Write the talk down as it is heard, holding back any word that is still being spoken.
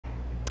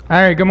All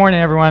right, good morning,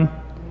 everyone.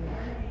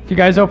 If you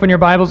guys open your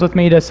Bibles with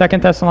me to 2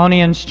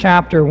 Thessalonians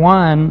chapter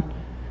 1.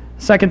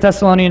 2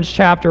 Thessalonians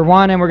chapter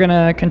 1, and we're going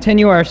to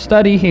continue our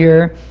study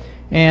here.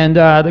 And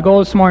the goal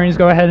this morning is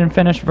go ahead and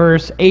finish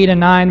verse 8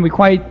 and 9. We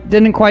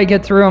didn't quite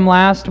get through them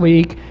last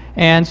week.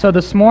 And so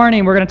this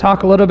morning we're going to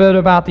talk a little bit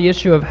about the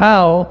issue of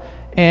hell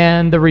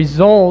and the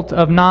result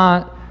of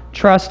not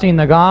trusting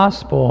the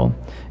gospel.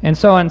 And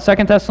so in 2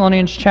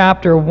 Thessalonians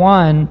chapter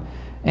 1,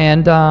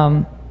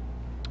 and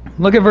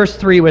look at verse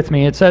 3 with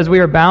me. It says, "We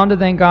are bound to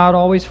thank God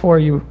always for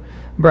you,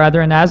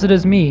 brethren, as it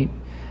is meet,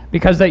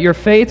 because that your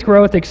faith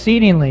groweth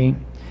exceedingly,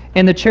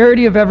 and the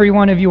charity of every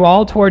one of you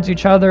all towards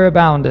each other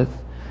aboundeth,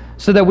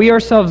 so that we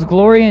ourselves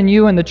glory in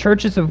you in the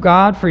churches of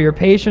God for your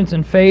patience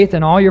and faith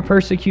and all your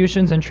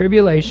persecutions and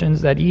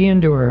tribulations that ye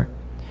endure,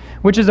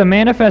 which is a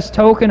manifest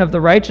token of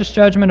the righteous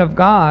judgment of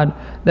God,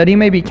 that he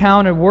may be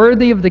counted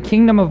worthy of the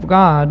kingdom of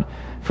God,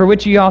 for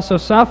which ye also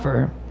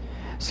suffer,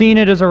 seeing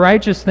it is a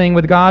righteous thing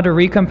with God to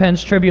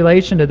recompense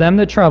tribulation to them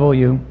that trouble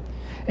you.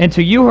 And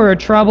to you who are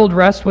troubled,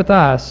 rest with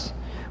us,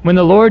 when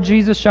the Lord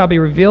Jesus shall be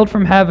revealed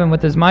from heaven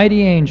with his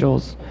mighty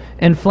angels,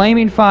 in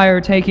flaming fire,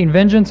 taking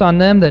vengeance on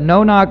them that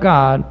know not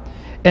God,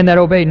 and that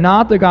obey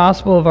not the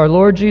gospel of our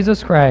Lord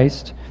Jesus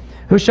Christ,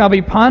 who shall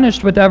be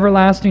punished with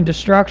everlasting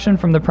destruction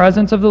from the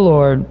presence of the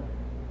Lord,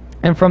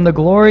 and from the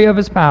glory of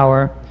his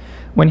power,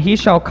 when he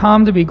shall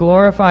come to be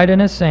glorified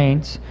in his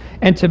saints,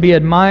 and to be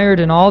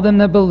admired in all them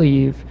that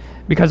believe,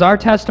 because our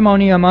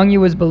testimony among you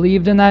was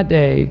believed in that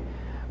day.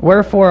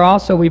 Wherefore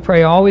also we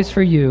pray always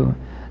for you,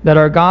 that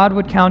our God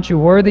would count you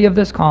worthy of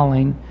this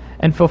calling,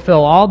 and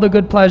fulfill all the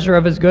good pleasure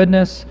of his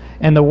goodness,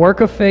 and the work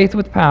of faith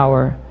with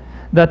power,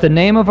 that the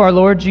name of our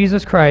Lord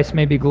Jesus Christ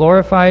may be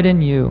glorified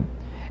in you,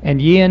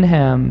 and ye in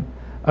him,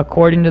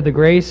 according to the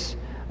grace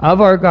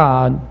of our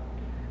God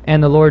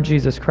and the Lord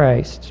Jesus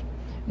Christ."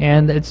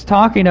 And it's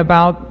talking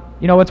about,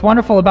 what's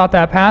wonderful about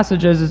that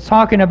passage is it's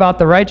talking about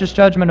the righteous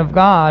judgment of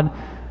God.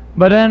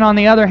 But then on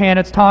the other hand,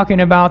 it's talking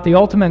about the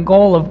ultimate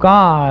goal of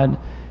God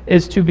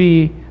is to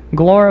be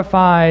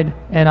glorified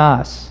in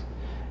us,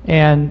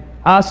 and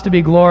us to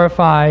be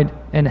glorified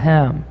in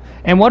him.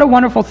 And what a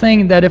wonderful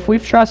thing that if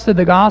we've trusted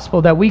the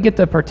gospel that we get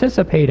to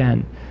participate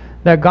in,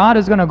 that God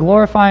is going to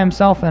glorify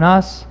himself in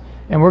us,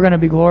 and we're going to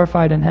be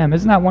glorified in him.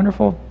 Isn't that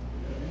wonderful?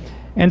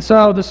 And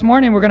so this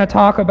morning we're going to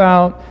talk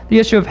about the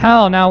issue of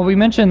hell. Now, we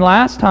mentioned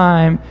last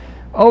time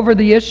over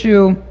the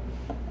issue,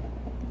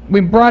 we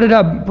brought it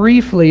up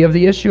briefly, of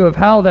the issue of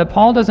hell, that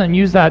Paul doesn't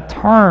use that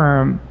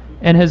term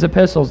in his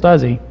epistles,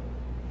 does he?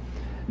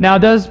 Now,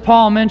 does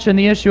Paul mention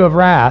the issue of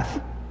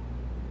wrath?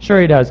 Sure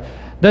he does.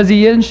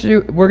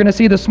 We're going to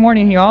see this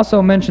morning, he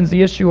also mentions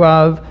the issue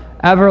of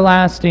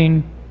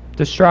everlasting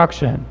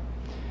destruction.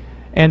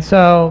 And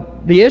so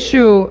the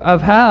issue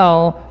of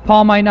hell,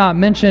 Paul might not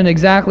mention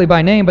exactly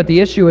by name, but the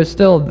issue is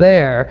still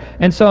there.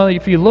 And so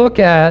if you look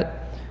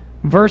at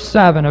verse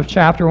 7 of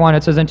chapter 1,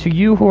 it says, "And to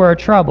you who are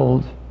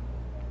troubled,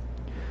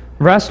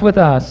 rest with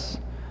us,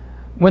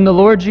 when the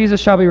Lord Jesus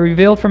shall be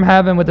revealed from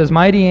heaven with his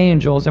mighty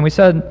angels." And we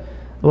said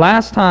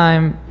last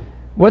time,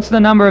 what's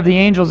the number of the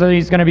angels that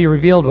he's going to be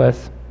revealed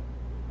with?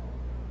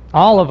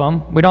 All of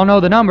them. We don't know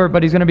the number,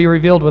 but he's going to be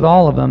revealed with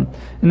all of them.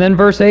 And then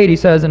verse 8, he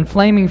says, "In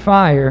flaming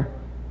fire,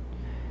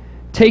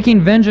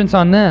 taking vengeance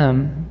on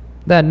them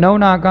that know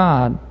not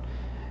God,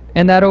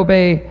 and that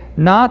obey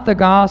not the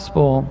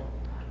gospel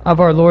of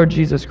our Lord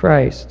Jesus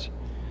Christ."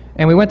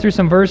 And we went through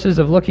some verses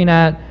of looking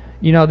at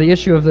the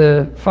issue of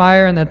the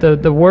fire, and that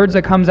the words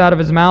that comes out of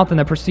his mouth and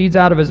that proceeds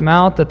out of his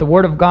mouth, that the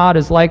word of God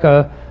is like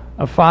a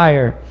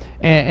fire.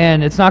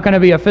 And it's not going to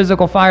be a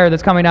physical fire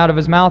that's coming out of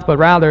his mouth, but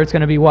rather it's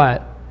going to be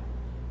what?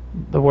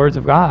 The words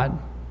of God.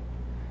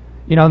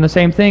 And the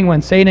same thing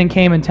when Satan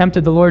came and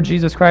tempted the Lord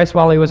Jesus Christ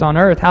while he was on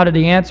earth, how did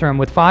he answer him?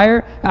 With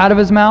fire out of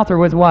his mouth, or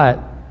with what?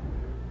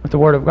 With the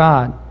word of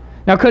God.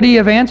 Now, could he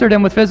have answered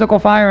him with physical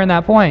fire in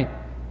that point?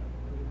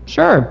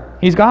 Sure,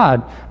 he's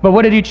God. But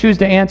what did he choose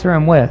to answer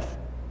him with?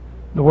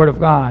 The word of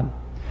God.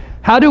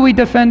 How do we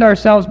defend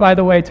ourselves, by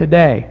the way,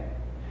 today?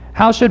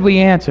 How should we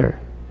answer?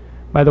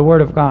 By the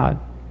word of God.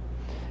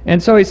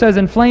 And so he says,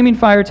 "In flaming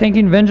fire,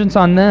 taking vengeance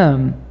on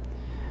them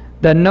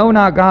that know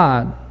not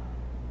God."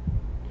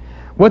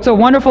 What's a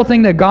wonderful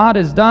thing that God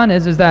has done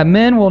is that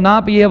men will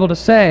not be able to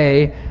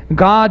say,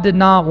 God did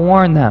not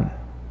warn them.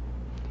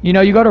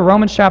 You go to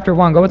Romans chapter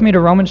 1. Go with me to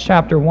Romans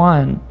chapter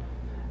 1.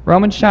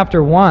 Romans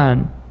chapter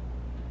 1.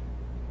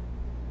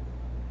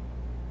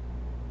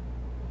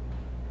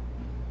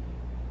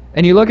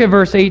 And you look at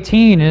verse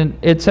 18, and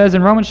it says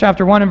in Romans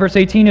chapter 1 and verse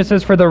 18, it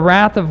says, "For the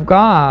wrath of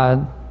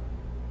God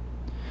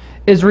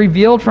is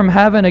revealed from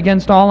heaven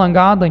against all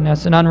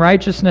ungodliness and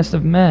unrighteousness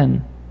of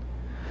men,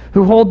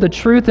 who hold the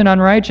truth in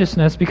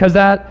unrighteousness, because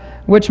that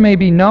which may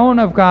be known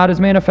of God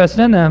is manifest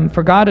in them,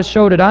 for God has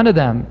showed it unto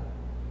them.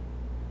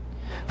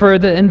 For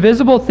the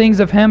invisible things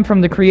of him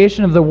from the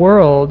creation of the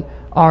world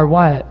are"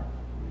 what?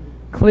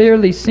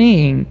 "Clearly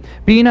seen,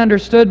 being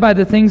understood by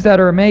the things that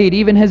are made,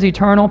 even his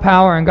eternal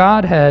power and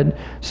Godhead,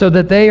 so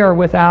that they are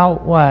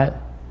without" what?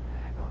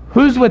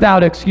 Who's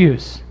without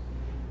excuse?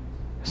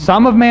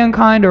 Some of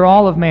mankind or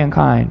all of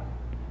mankind?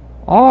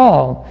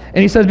 All.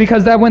 And he says,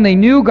 because that when they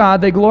knew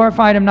God, they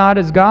glorified him not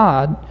as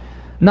God,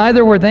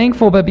 neither were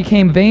thankful, but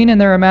became vain in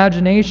their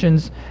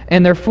imaginations,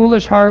 and their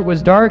foolish heart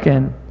was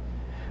darkened.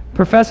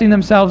 Professing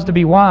themselves to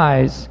be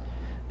wise,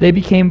 they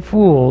became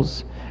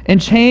fools,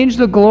 and changed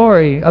the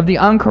glory of the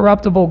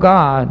uncorruptible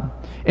God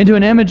into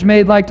an image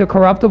made like to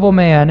corruptible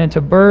man, and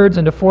to birds,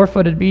 and to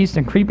four-footed beasts,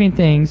 and creeping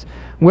things,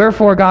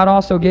 wherefore God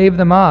also gave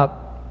them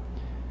up.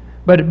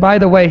 But by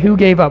the way, who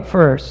gave up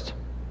first?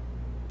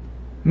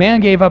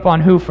 Man gave up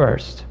on who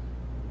first?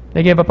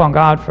 They gave up on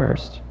God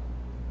first.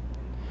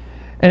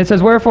 And it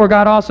says, wherefore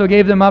God also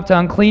gave them up to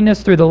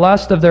uncleanness through the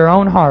lust of their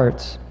own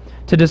hearts,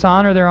 to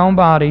dishonor their own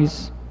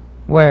bodies.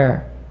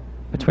 Where?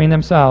 Between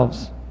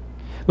themselves.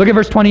 Look at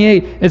verse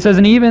 28. It says,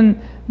 and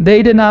even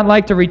they did not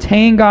like to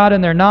retain God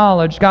in their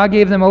knowledge. God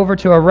gave them over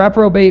to a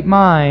reprobate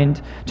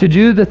mind to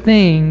do the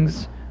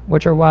things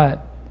which are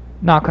what?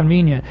 Not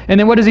convenient. And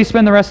then what does he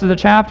spend the rest of the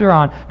chapter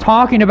on?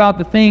 Talking about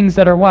the things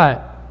that are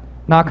what?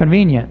 Not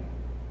convenient.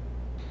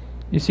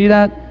 You see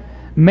that?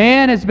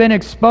 Man has been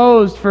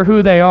exposed for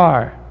who they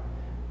are.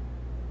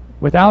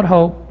 Without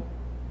hope,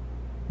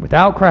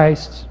 without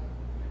Christ,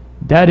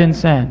 dead in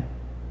sin.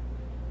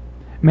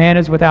 Man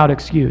is without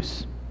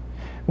excuse.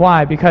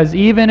 Why? Because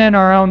even in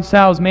our own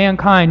selves,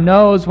 mankind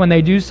knows when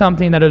they do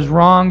something that is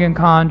wrong and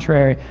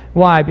contrary.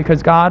 Why?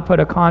 Because God put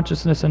a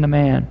consciousness into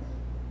man.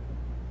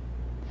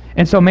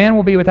 And so man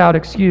will be without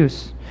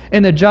excuse.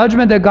 And the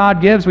judgment that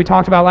God gives, we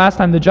talked about last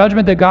time, the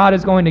judgment that God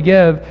is going to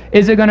give,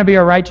 is it going to be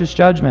a righteous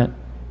judgment?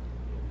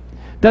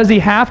 Does he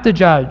have to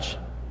judge?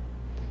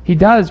 He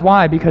does.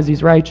 Why? Because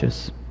he's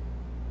righteous.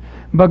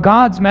 But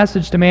God's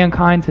message to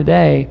mankind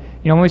today,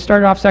 when we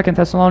started off 2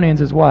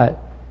 Thessalonians, is what?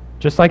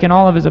 Just like in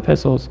all of his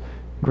epistles,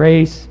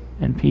 grace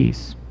and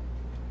peace.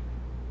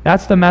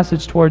 That's the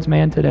message towards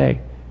man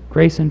today.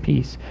 Grace and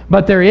peace.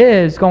 But there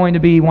is going to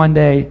be one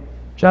day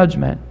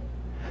judgment.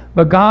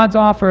 But God's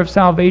offer of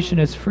salvation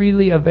is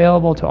freely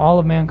available to all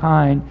of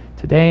mankind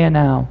today and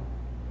now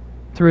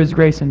through his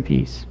grace and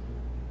peace.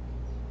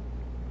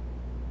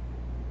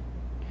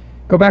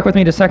 Go back with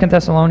me to 2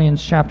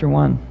 Thessalonians chapter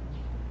 1.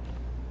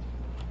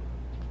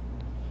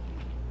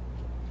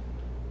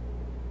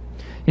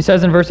 He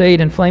says in verse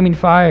 8, in flaming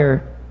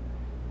fire,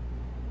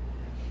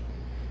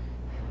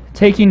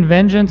 taking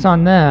vengeance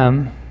on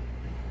them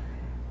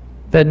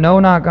that know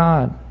not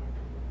God.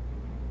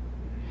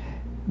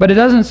 But it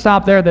doesn't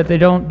stop there, that they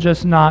don't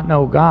just not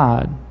know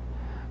God.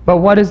 But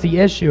what is the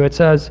issue? It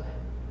says,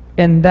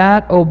 in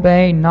that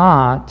obey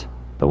not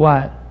the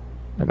what?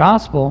 The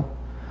gospel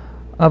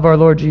of our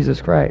Lord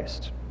Jesus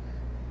Christ.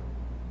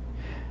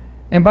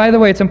 And by the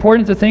way, it's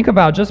important to think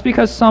about, just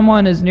because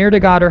someone is near to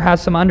God or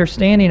has some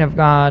understanding of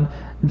God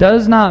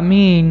does not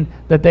mean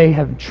that they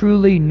have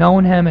truly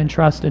known him and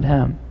trusted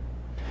him.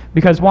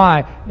 Because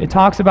why? It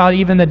talks about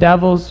even the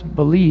devils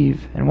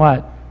believe and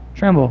what?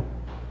 Tremble.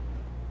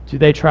 Do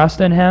they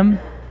trust in him?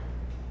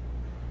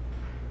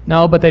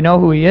 No, but they know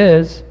who he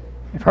is.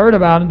 They've heard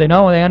about him. They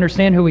know, they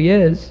understand who he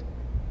is.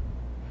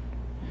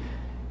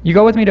 You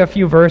go with me to a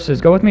few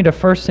verses. Go with me to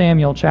 1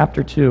 Samuel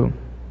chapter 2.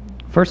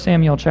 1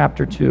 Samuel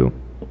chapter 2.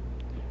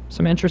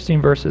 Some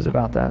interesting verses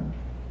about that.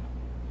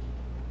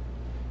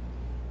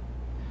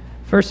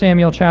 1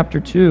 Samuel chapter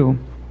 2.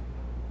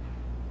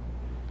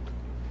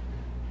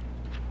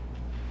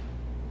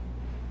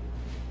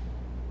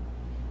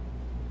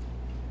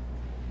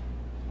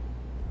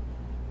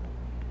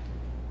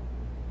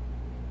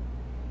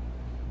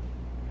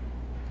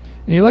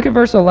 And you look at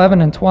verse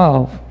 11 and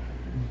 12.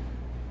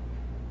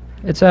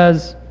 It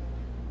says,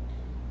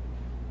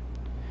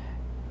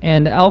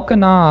 and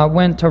Elkanah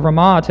went to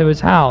Ramah to his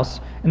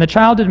house, and the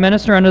child did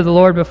minister unto the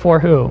Lord before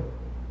who?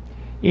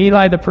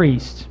 Eli the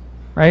priest,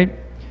 right?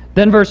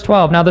 Then verse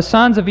 12, now the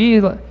sons of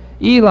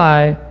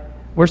Eli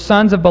were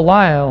sons of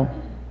Belial.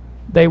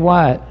 They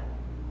what?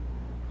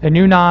 They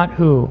knew not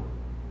who?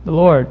 The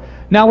Lord.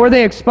 Now were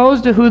they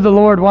exposed to who the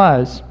Lord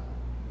was?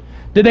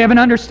 Did they have an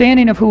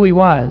understanding of who he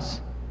was?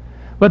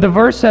 But the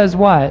verse says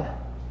what?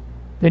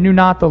 They knew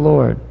not the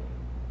Lord.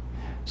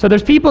 So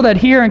there's people that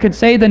hear and can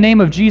say the name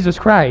of Jesus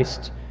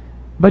Christ,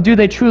 but do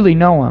they truly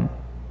know him?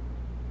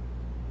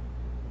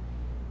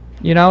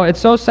 It's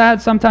so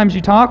sad sometimes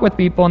you talk with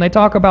people and they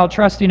talk about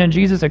trusting in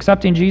Jesus,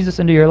 accepting Jesus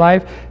into your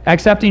life,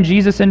 accepting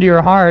Jesus into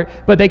your heart,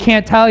 but they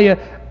can't tell you,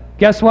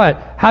 guess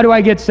what? How do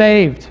I get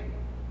saved?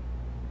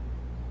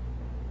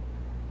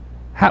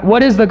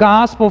 What is the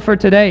gospel for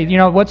today?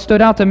 What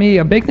stood out to me,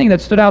 a big thing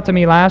that stood out to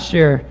me last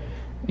year,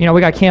 we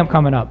got camp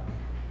coming up.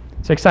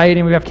 It's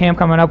exciting. We have camp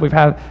coming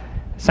up.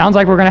 Sounds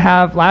like we're going to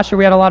have, last year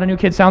we had a lot of new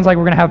kids. Sounds like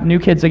we're going to have new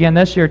kids again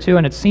this year too.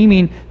 And it's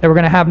seeming that we're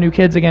going to have new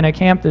kids again at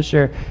camp this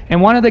year.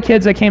 And one of the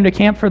kids that came to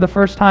camp for the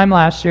first time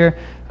last year,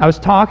 I was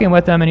talking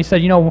with him and he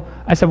said,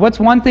 I said, what's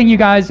one thing you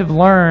guys have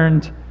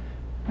learned?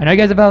 I know you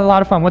guys have had a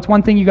lot of fun. What's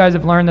one thing you guys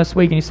have learned this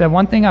week? And he said,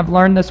 one thing I've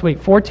learned this week,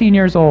 14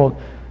 years old,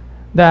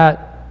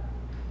 that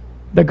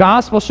the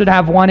gospel should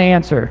have one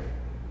answer.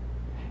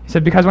 He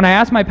said, because when I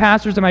ask my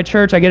pastors in my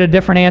church, I get a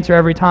different answer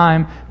every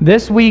time.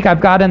 This week, I've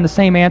gotten the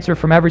same answer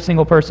from every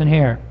single person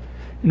here.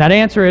 And that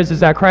answer is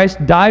that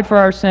Christ died for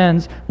our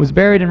sins, was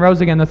buried and rose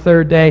again the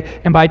third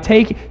day. And by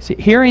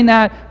hearing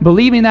that,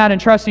 believing that,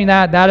 and trusting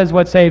that, that is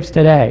what saves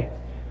today.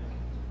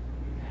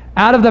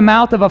 Out of the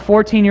mouth of a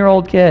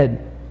 14-year-old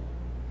kid.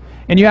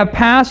 And you have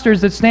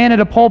pastors that stand at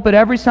a pulpit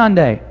every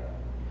Sunday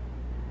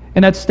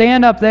and that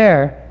stand up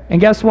there,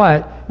 and guess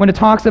what? When it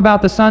talks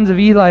about the sons of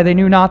Eli, they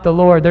knew not the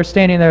Lord. They're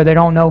standing there, they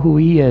don't know who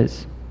He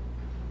is.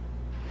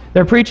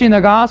 They're preaching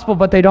the gospel,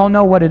 but they don't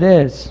know what it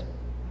is.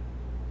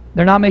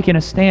 They're not making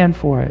a stand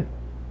for it.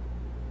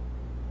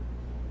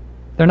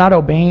 They're not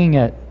obeying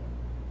it.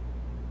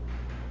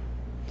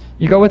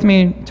 You go with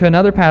me to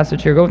another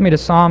passage here. Go with me to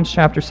Psalms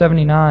chapter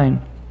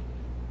 79.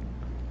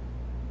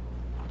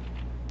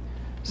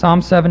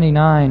 Psalm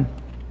 79.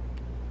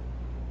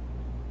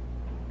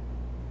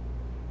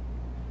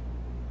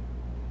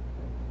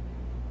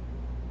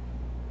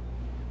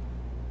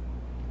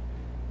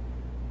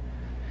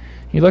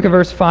 You look at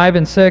verse 5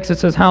 and 6, it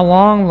says, "How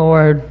long,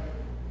 Lord,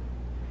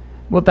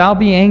 wilt thou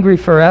be angry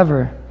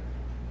forever?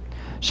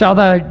 Shall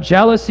thy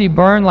jealousy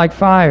burn like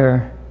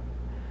fire?"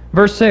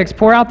 Verse 6,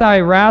 "Pour out thy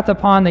wrath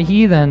upon the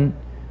heathen."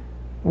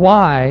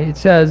 Why? It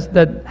says,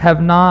 "that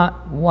have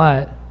not"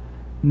 what?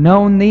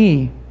 "Known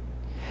thee.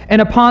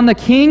 And upon the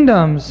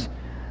kingdoms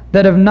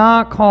that have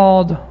not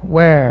called"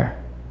 where?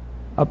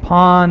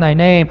 "Upon thy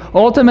name."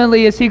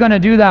 Ultimately, is He going to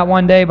do that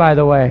one day, by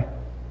the way?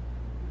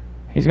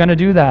 He's going to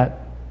do that.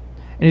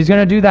 And He's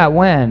going to do that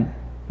when?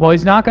 Well,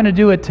 He's not going to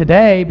do it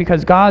today,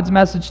 because God's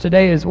message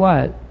today is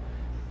what?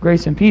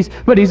 Grace and peace.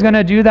 But He's going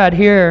to do that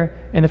here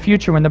in the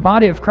future when the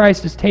body of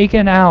Christ is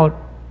taken out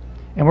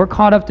and we're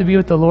caught up to be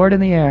with the Lord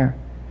in the air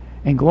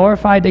and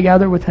glorified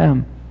together with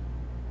Him.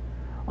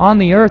 On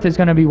the earth is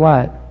going to be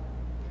what?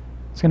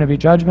 It's going to be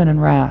judgment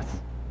and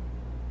wrath.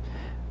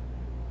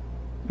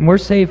 And we're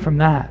saved from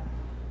that.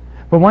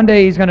 But one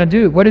day He's going to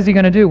do, what is He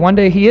going to do? One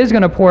day He is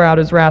going to pour out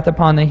His wrath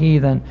upon the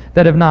heathen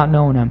that have not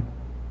known Him.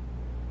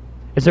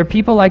 Is there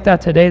people like that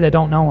today that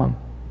don't know Him?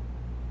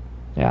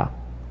 Yeah.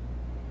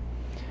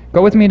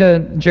 Go with me to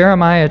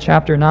Jeremiah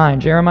chapter 9.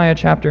 Jeremiah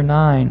chapter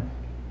 9.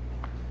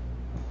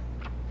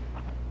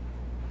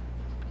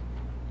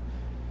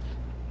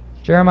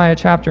 Jeremiah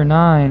chapter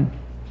 9.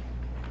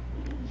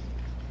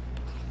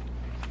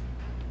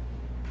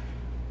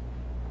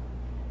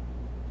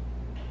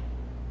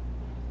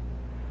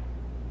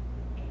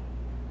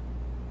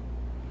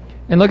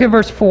 And look at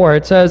verse 4.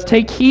 It says,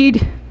 Take ye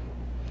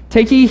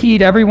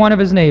heed every one of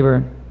his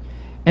neighbor,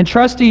 and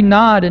trust ye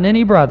not in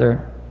any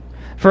brother.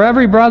 For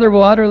every brother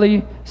will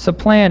utterly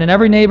supplant, and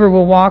every neighbor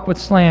will walk with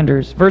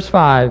slanders. Verse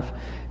 5,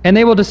 And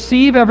they will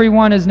deceive every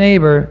one his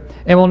neighbor,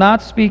 and will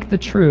not speak the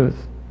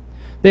truth.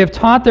 They have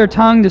taught their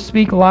tongue to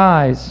speak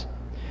lies,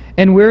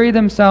 and weary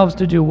themselves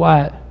to do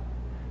what?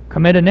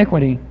 Commit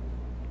iniquity.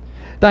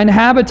 Thine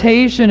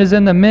habitation is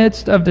in the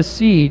midst of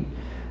deceit.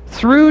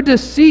 Through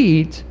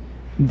deceit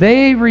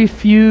they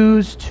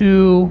refuse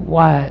to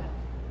what?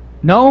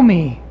 Know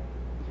me,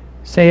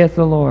 saith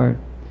the Lord.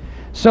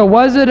 So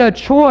was it a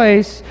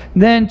choice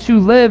then to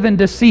live in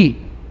deceit?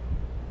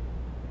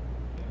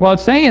 Well,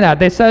 it's saying that.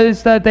 They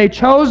says that they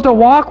chose to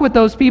walk with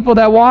those people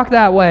that walk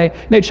that way.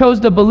 They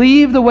chose to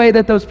believe the way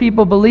that those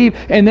people believe,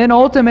 and then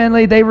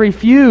ultimately they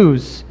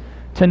refuse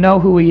to know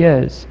who He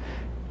is.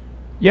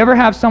 You ever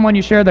have someone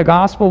you share the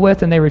gospel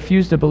with and they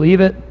refuse to believe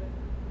it?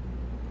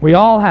 We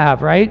all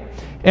have, right?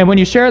 And when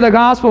you share the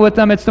gospel with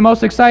them, it's the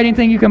most exciting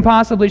thing you can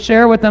possibly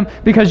share with them,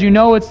 because you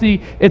know it's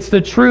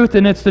the truth,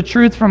 and it's the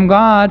truth from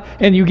God,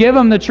 and you give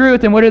them the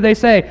truth, and what do they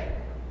say?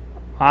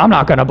 I'm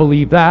not going to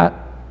believe that.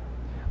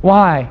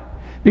 Why?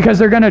 Because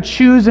they're going to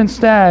choose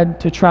instead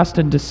to trust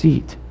in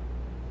deceit.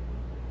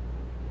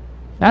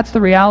 That's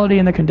the reality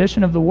and the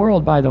condition of the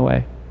world, by the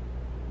way.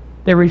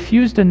 They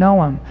refuse to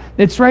know Him.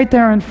 It's right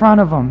there in front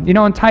of them. You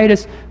know, in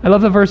Titus, I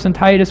love the verse in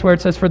Titus where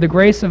it says, For the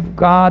grace of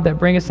God that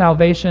bringeth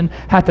salvation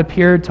hath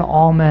appeared to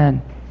all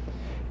men.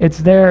 It's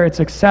there, it's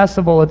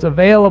accessible, it's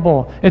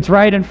available, it's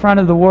right in front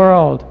of the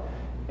world.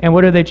 And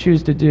what do they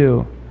choose to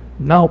do?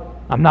 Nope,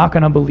 I'm not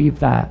going to believe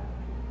that.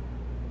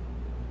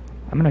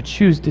 I'm going to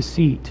choose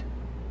deceit.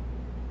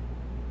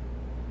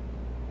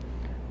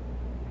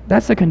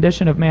 That's the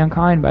condition of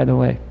mankind, by the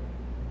way.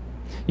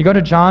 You go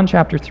to John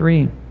chapter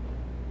 3.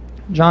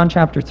 John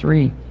chapter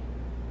 3.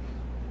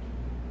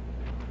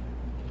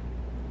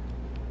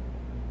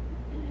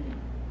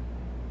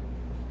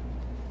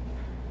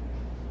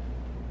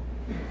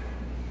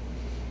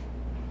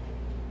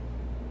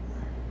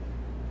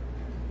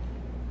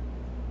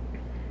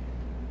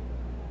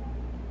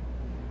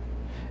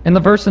 In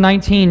the verse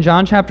 19,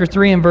 John chapter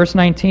 3 and verse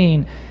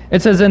 19,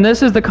 it says, And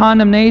this is the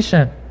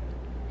condemnation,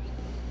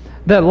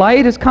 that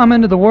light has come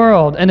into the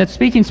world. And it's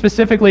speaking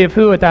specifically of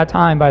who at that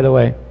time, by the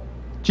way?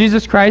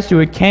 Jesus Christ,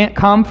 who can't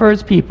come for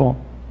His people.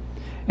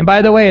 And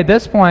by the way, at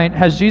this point,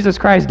 has Jesus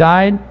Christ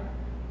died?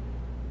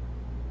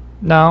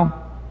 No.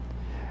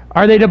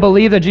 Are they to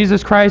believe that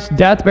Jesus Christ's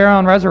death, burial,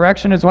 and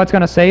resurrection is what's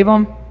going to save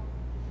them?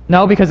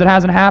 No, because it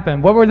hasn't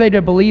happened. What were they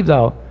to believe,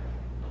 though?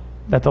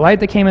 That the light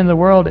that came into the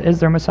world is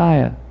their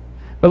Messiah.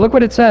 But look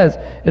what it says.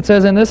 It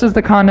says, And this is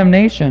the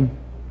condemnation,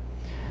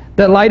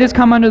 that light has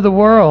come into the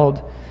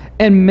world,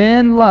 and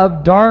men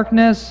love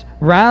darkness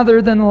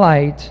rather than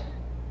light.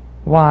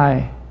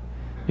 Why?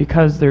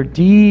 Because their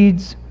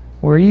deeds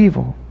were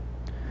evil.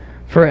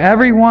 For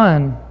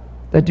everyone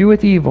that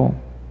doeth evil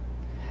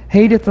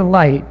hateth the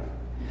light,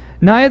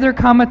 neither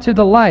cometh to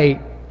the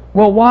light.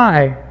 Well,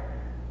 why?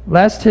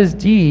 Lest his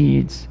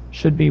deeds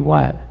should be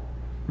what?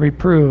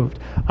 Reproved.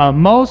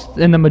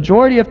 In the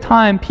majority of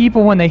time,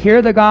 people, when they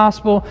hear the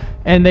gospel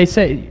and they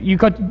say, you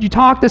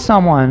talk to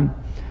someone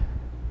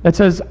that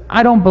says,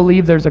 I don't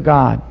believe there's a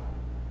God,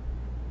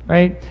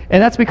 right?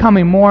 And that's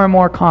becoming more and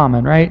more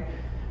common, right?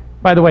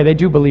 By the way, they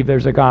do believe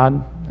there's a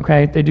God,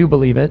 okay? They do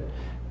believe it.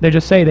 They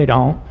just say they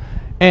don't.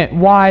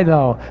 And why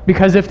though?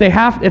 Because if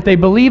they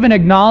believe and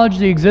acknowledge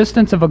the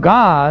existence of a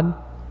God,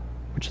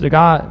 which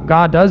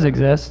God does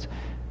exist,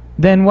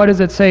 then what does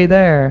it say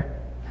there?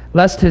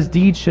 Lest his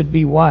deeds should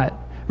be what?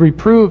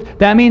 Reproved.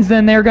 That means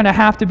then they're going to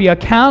have to be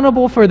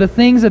accountable for the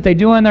things that they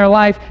do in their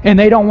life, and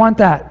they don't want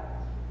that.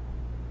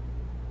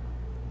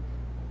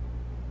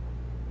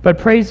 But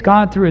praise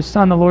God, through his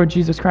Son, the Lord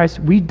Jesus Christ,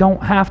 we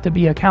don't have to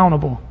be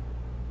accountable.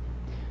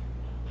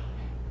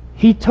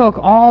 He took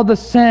all the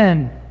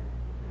sin,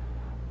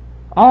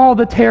 all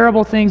the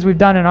terrible things we've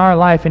done in our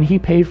life, and he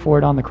paid for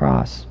it on the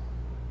cross.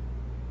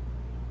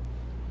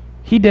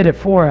 He did it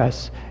for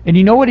us. And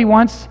you know what he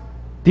wants?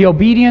 The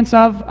obedience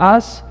of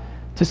us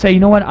to say, you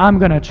know what? I'm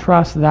going to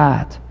trust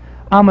that.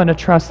 I'm going to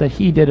trust that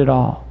he did it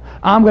all.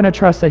 I'm going to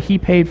trust that he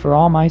paid for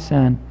all my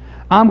sin.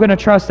 I'm going to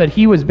trust that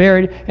he was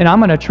buried, and I'm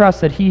going to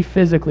trust that he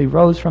physically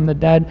rose from the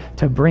dead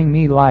to bring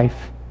me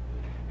life,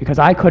 because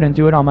I couldn't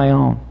do it on my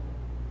own.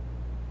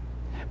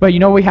 But you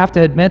know we have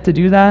to admit to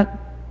do that?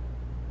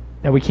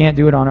 That we can't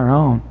do it on our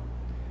own.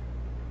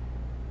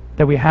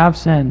 That we have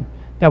sinned.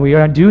 That we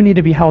do need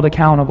to be held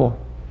accountable.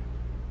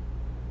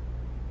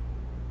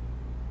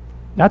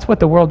 That's what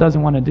the world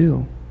doesn't want to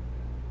do.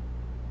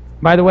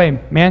 By the way,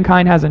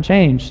 mankind hasn't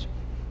changed.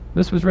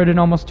 This was written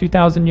almost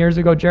 2,000 years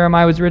ago.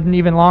 Jeremiah was written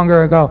even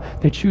longer ago.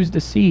 They choose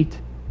deceit.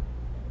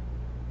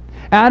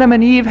 Adam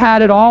and Eve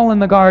had it all in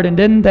the garden,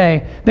 didn't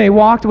they? They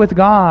walked with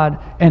God,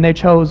 and they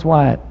chose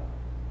what?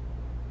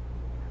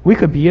 We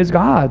could be as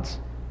gods.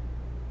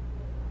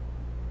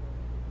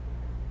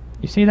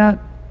 You see that?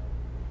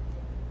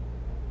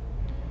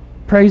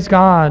 Praise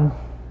God.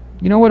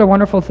 You know what a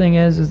wonderful thing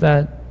is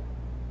that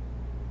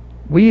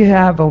we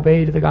have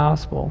obeyed the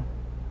gospel,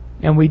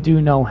 and we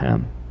do know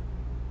him.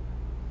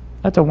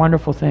 That's a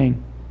wonderful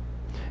thing.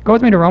 Go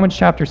with me to Romans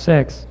chapter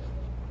 6.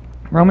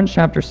 Romans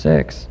chapter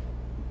 6.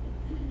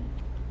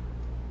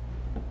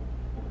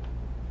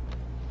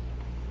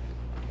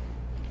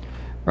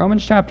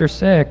 Romans chapter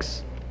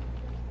 6.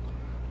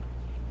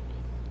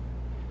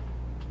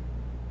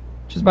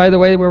 Which is, by the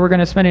way, where we're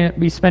going to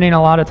be spending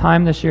a lot of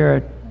time this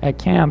year at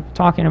camp,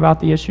 talking about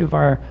the issue of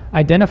our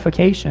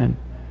identification.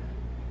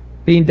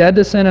 Being dead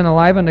to sin and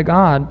alive unto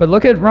God. But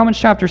look at Romans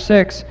chapter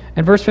 6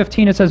 and verse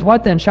 15. It says,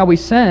 what then? Shall we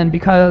sin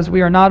because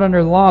we are not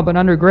under the law but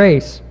under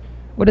grace?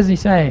 What does he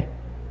say?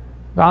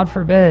 God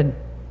forbid.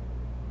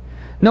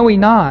 Know ye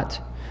not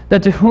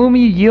that to whom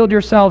ye yield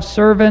yourselves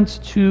servants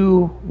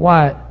to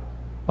what?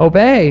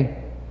 Obey.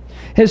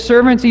 His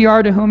servants ye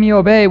are to whom ye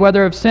obey,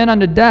 whether of sin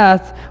unto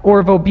death or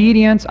of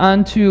obedience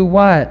unto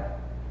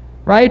what?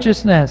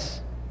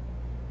 Righteousness.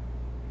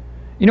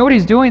 You know what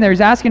he's doing there?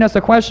 He's asking us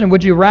the question,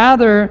 would you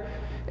rather...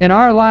 in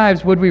our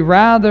lives, would we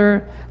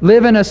rather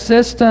live in a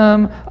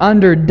system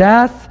under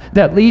death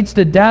that leads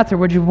to death, or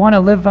would you want to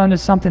live under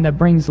something that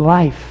brings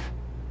life?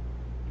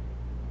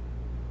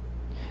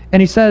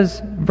 And he says,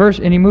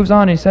 and he moves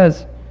on, he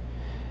says,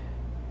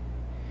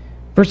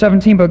 verse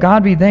 17, but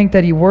God be thanked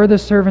that ye were the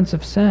servants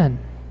of sin.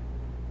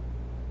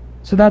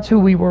 So that's who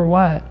we were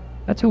what?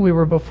 That's who we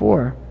were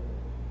before.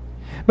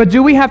 But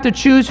do we have to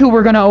choose who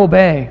we're going to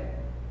obey?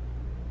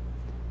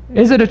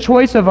 Is it a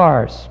choice of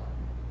ours?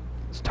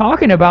 It's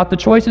talking about the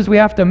choices we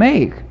have to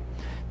make.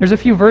 There's a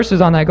few verses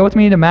on that. Go with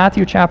me to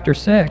Matthew chapter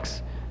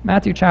 6.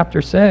 Matthew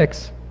chapter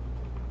 6.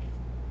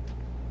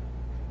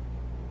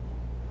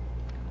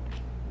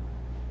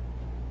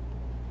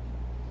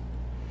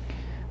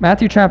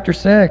 Matthew chapter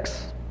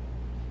 6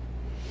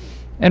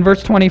 and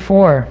verse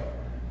 24.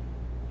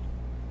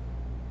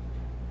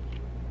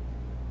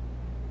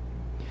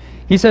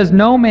 He says,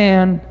 no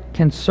man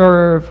can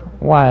serve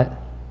what?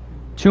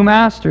 Two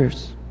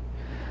masters.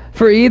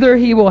 For either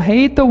he will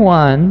hate the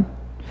one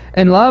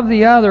and love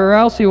the other, or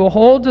else he will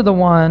hold to the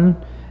one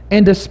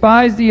and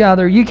despise the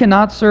other. You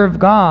cannot serve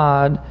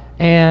God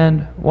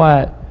and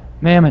what?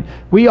 Mammon.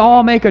 We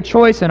all make a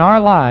choice in our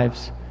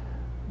lives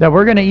that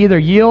we're going to either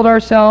yield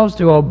ourselves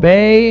to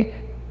obey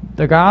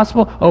the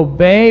gospel,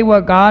 obey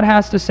what God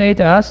has to say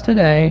to us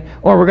today,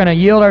 or we're going to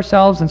yield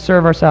ourselves and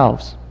serve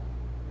ourselves.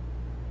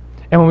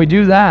 And when we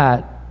do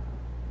that,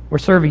 we're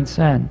serving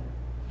sin.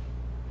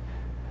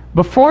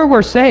 Before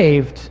we're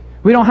saved,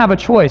 we don't have a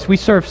choice. We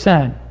serve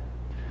sin.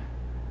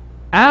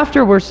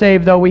 After we're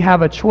saved, though, we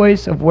have a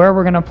choice of where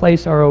we're going to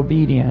place our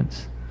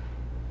obedience.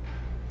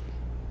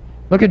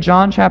 Look at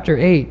John chapter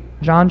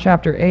 8. John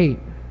chapter 8.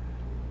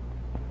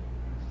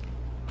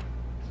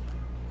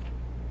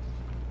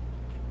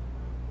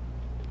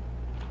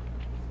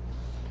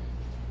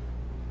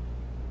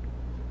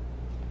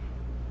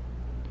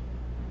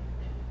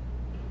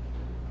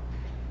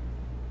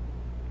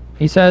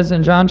 He says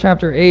in John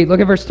chapter 8,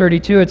 look at verse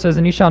 32, it says,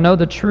 "And ye shall know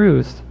the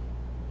truth,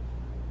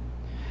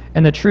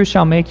 and the truth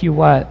shall make you"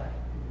 what?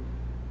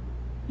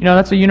 You know,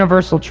 that's a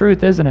universal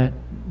truth, isn't it?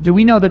 Do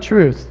we know the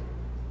truth?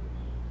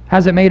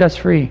 Has it made us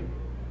free?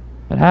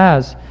 It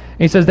has.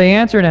 And he says, they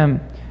answered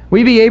him,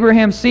 "We be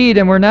Abraham's seed,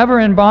 and we're never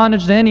in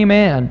bondage to any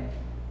man.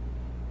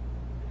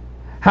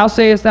 How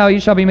sayest thou, ye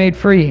shall be made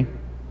free?"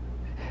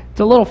 It's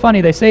a little funny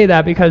they say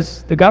that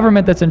because the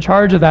government that's in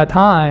charge of that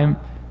time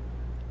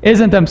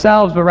isn't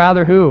themselves, but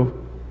rather who?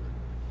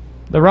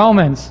 The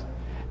Romans.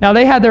 Now,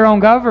 they had their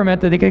own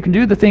government that they could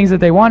do the things that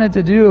they wanted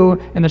to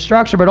do in the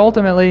structure, but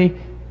ultimately,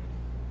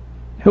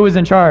 who was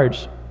in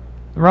charge?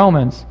 The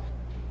Romans.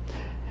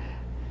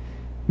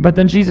 But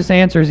then Jesus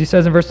answers. He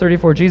says in verse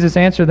 34, Jesus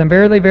answered them,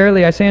 "Verily,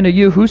 verily, I say unto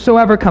you,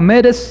 whosoever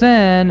committeth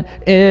sin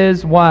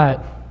is"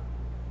 what?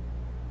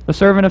 The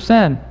servant of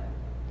sin.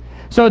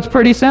 So it's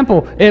pretty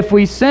simple. If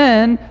we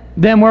sin,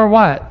 then we're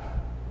what?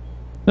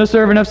 The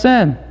servant of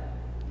sin.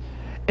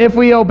 If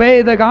we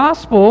obey the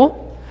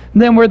gospel,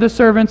 then we're the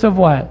servants of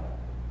what?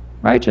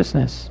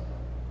 Righteousness.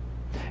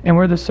 And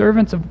we're the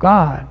servants of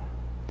God.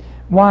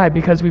 Why?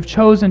 Because we've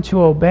chosen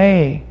to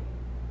obey.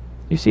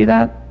 You see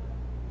that?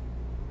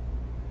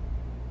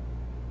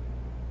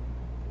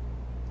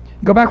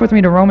 Go back with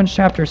me to Romans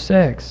chapter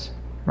 6.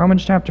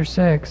 Romans chapter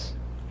 6.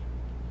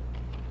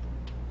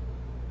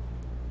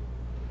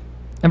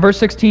 And verse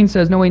 16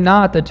 says, "Knowing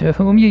not that to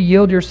whom ye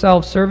yield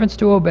yourselves servants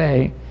to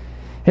obey,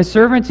 his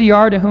servants ye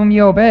are to whom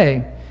ye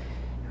obey."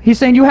 He's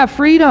saying you have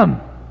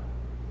freedom,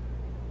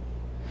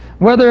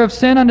 whether of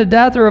sin unto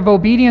death or of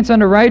obedience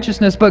unto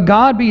righteousness. But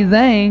God be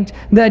thanked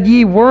that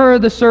ye were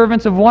the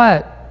servants of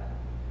what?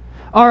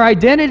 Our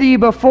identity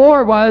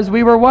before was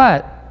we were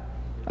what?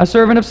 A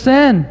servant of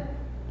sin.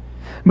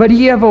 But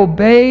ye have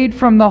obeyed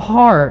from the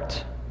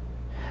heart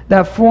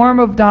that form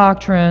of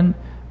doctrine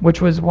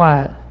which was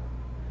what?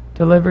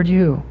 Delivered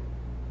you.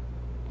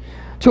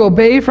 To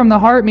obey from the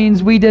heart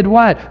means we did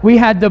what? We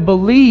had to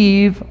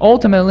believe,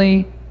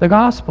 ultimately, the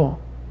gospel.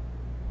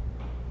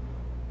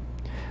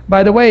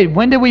 By the way,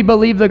 when did we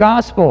believe the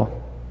gospel?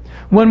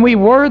 When we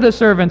were the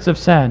servants of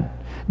sin.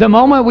 The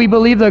moment we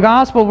believe the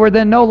gospel, we're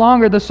then no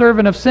longer the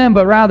servant of sin,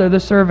 but rather the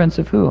servants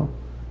of who?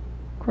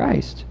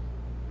 Christ.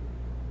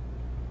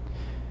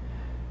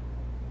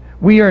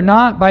 We are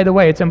not, by the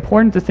way, it's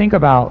important to think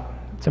about.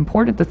 It's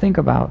important to think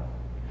about.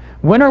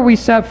 When are we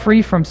set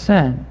free from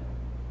sin?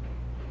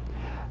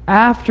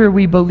 After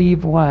we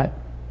believe what?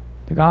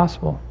 The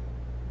gospel.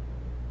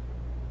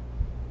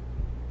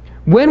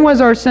 When was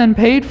our sin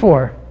paid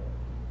for?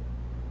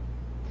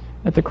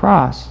 At the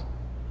cross.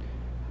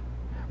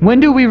 When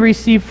do we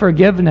receive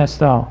forgiveness,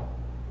 though?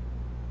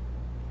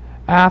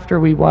 After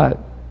we what?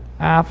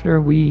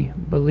 After we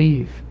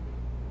believe.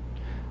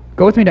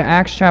 Go with me to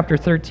Acts chapter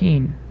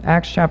 13.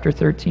 Acts chapter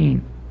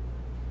 13.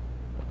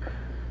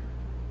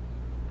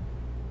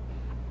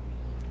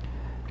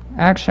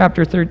 Acts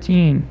chapter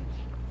 13.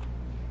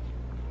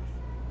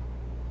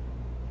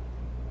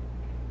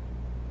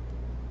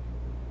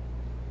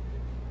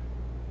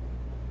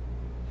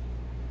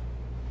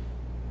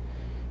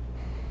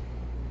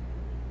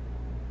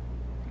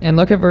 And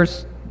look at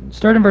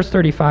start in verse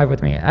 35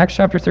 with me. Acts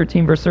chapter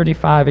 13, verse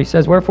 35. He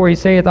says, "Wherefore he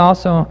saith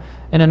also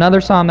in another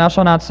psalm, Thou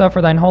shalt not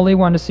suffer thine Holy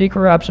One to see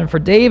corruption. For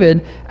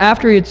David,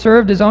 after he had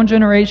served his own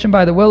generation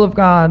by the will of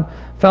God,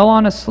 fell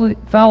on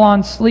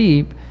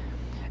sleep,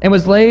 and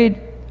was laid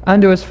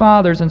unto his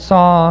fathers, and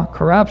saw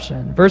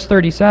corruption." Verse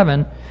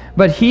 37,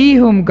 "But he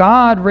whom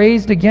God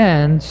raised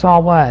again saw"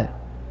 what?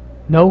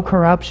 "No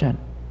corruption.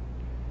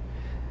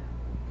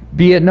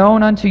 Be it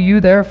known unto you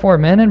therefore,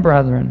 men and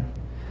brethren,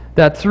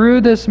 that through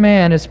this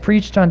man is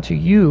preached unto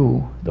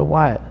you" the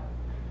what?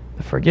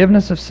 "The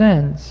forgiveness of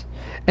sins.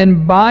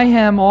 And by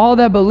him all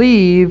that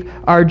believe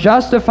are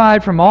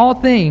justified from all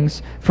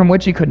things from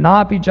which he could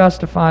not be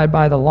justified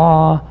by the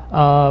law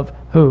of"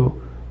 who?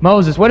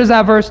 Moses. What does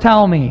that verse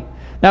tell me?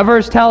 That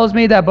verse tells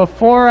me that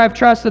before I've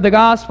trusted the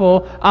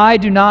gospel, I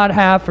do not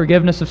have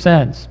forgiveness of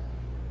sins.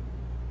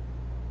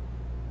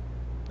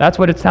 That's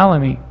what it's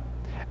telling me.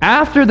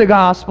 After the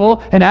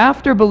gospel and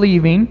after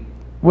believing,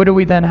 what do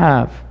we then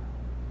have?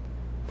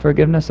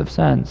 Forgiveness of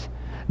sins.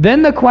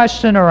 Then the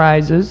question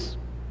arises,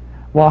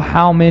 well,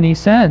 how many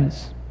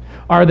sins?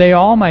 Are they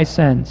all my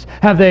sins?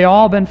 Have they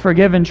all been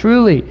forgiven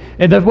truly?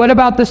 And what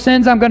about the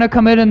sins I'm going to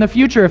commit in the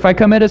future? If I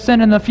commit a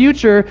sin in the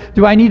future,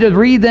 do I need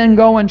to then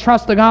go and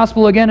trust the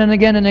gospel again and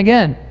again and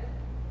again?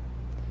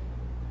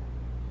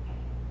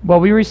 Well,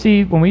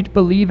 when we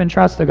believe and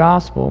trust the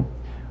gospel,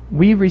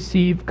 we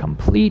receive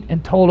complete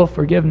and total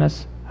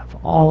forgiveness of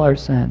all our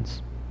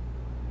sins.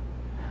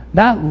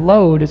 That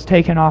load is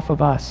taken off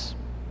of us.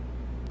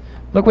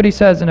 Look what he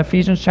says in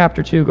Ephesians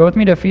chapter 2. Go with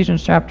me to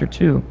Ephesians chapter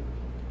 2.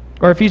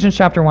 Or Ephesians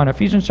chapter 1.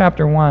 Ephesians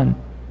chapter 1.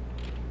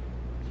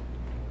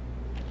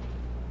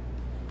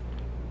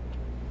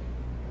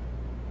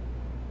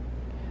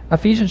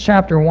 Ephesians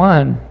chapter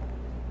 1.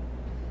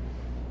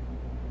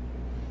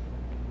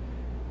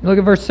 Look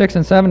at verse 6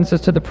 and 7. It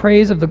says, "To the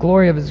praise of the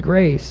glory of his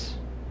grace,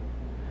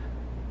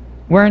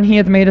 wherein he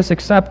hath made us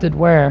accepted"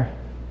 where?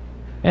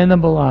 In the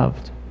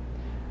beloved.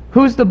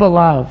 Who's the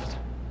beloved?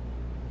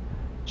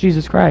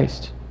 Jesus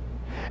Christ.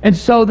 And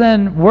so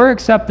then we're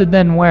accepted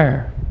then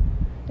where?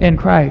 In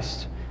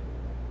Christ.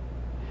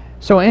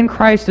 So in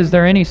Christ, is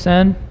there any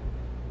sin?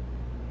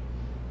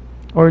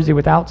 Or is he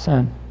without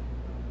sin?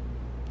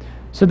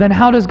 So then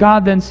how does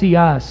God then see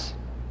us?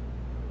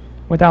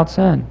 Without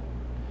sin.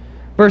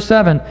 Verse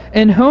 7,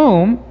 in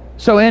whom,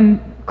 so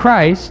in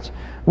Christ,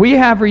 we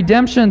have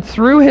redemption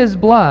through his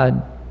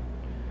blood,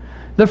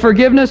 the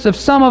forgiveness of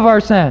some of our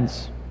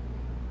sins.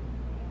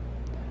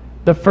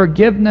 The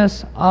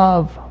forgiveness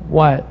of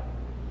what?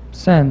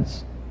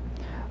 Sins.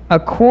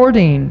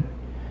 According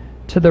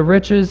to the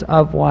riches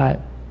of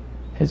what?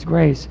 His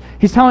grace.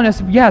 He's telling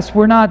us, yes,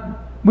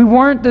 we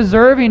weren't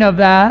deserving of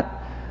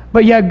that,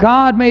 but yet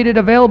God made it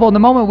available. The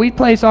moment we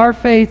place our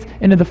faith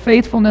into the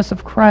faithfulness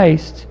of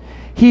Christ,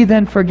 he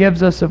then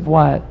forgives us of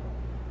what?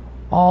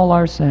 All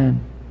our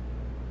sin.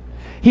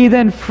 He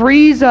then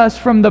frees us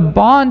from the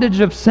bondage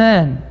of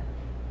sin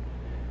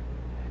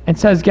and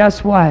says,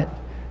 guess what?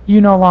 You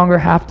no longer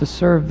have to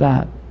serve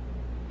that.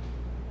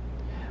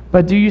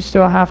 But do you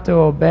still have to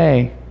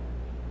obey?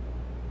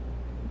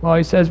 Well,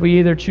 he says we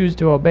either choose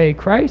to obey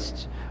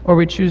Christ or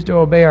we choose to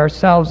obey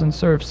ourselves and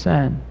serve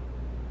sin.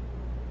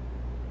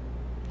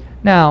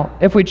 Now,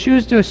 if we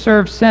choose to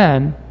serve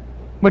sin,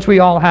 which we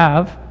all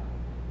have,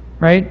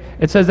 right?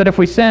 It says that if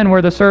we sin,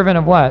 we're the servant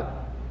of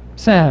what?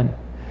 Sin.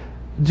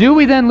 Do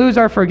we then lose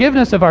our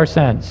forgiveness of our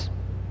sins?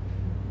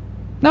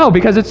 No,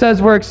 because it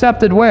says we're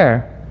accepted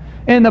where?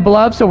 In the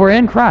beloved, so we're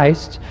in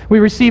Christ. We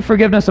receive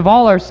forgiveness of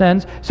all our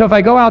sins. So if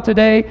I go out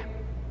today,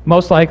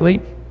 most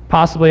likely,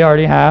 possibly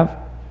already have,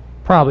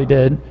 probably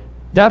did,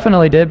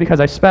 definitely did because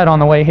I sped on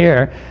the way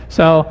here.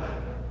 So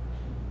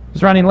I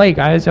was running late,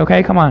 guys.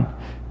 Okay, come on.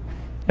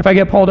 If I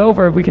get pulled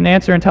over, we can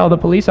answer and tell the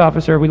police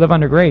officer we live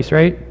under grace,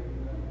 right?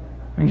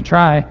 We can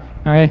try, all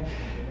right?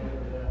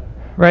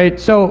 Right,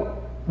 so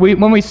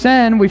when we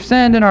sin, we've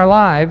sinned in our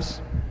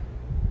lives.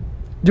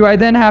 Do I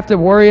then have to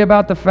worry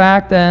about the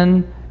fact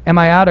then, am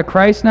I out of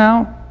Christ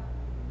now?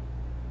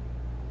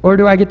 Or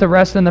do I get to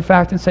rest in the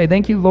fact and say,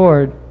 thank you,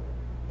 Lord,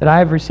 that I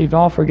have received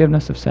all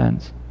forgiveness of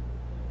sins?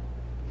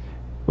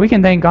 We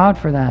can thank God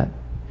for that.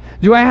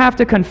 Do I have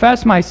to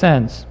confess my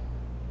sins?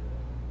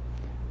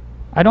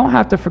 I don't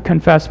have to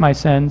confess my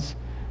sins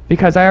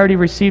because I already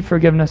received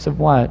forgiveness of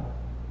what?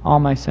 All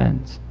my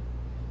sins.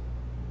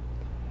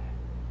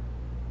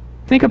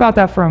 Think about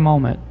that for a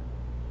moment.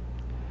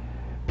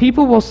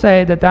 People will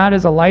say that that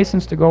is a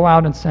license to go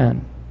out and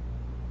sin.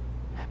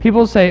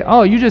 People will say,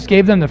 oh, you just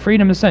gave them the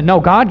freedom to sin. No,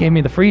 God gave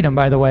me the freedom,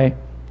 by the way,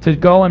 to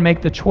go and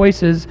make the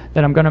choices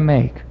that I'm going to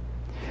make.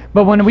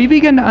 But when we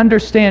begin to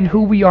understand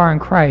who we are in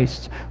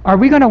Christ, are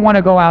we going to want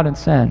to go out and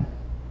sin?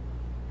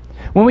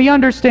 When we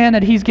understand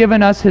that he's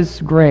given us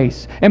his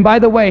grace, and by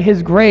the way,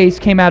 his grace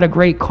came at a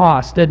great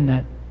cost, didn't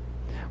it?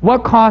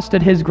 What cost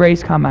did his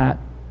grace come at?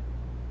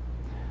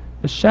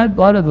 The shed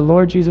blood of the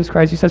Lord Jesus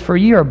Christ. He says, for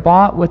ye are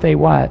bought with a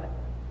what?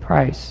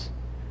 Price.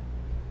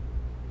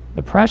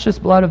 The precious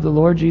blood of the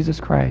Lord Jesus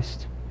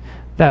Christ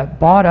that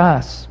bought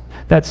us,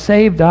 that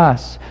saved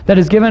us, that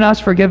has given us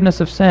forgiveness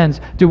of sins.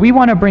 Do we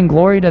want to bring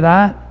glory to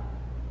that?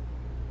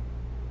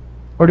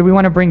 Or do we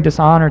want to bring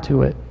dishonor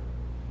to it?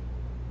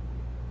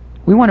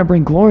 We want to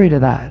bring glory to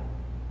that.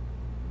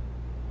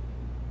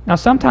 Now,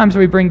 sometimes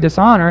we bring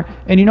dishonor,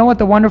 and you know what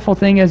the wonderful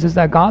thing is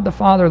that God the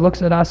Father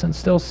looks at us and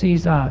still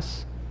sees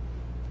us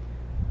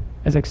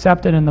as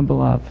accepted in the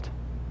beloved.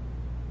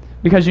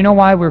 Because you know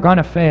why? We're going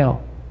to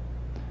fail.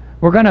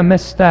 We're going to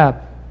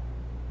misstep.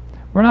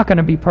 We're not going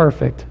to be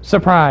perfect.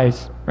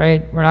 Surprise,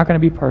 right? We're not going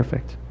to be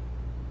perfect.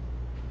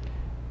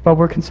 But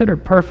we're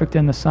considered perfect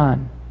in the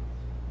Son.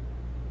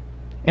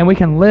 And we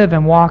can live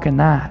and walk in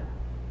that.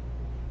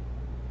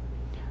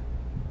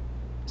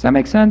 Does that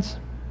make sense?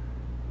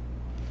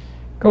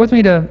 Go with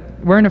me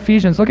we're in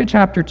Ephesians. Look at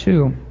chapter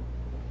 2.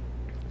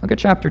 Look at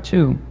chapter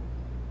 2.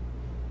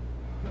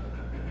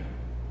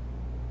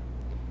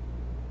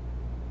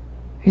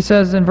 He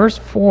says in verse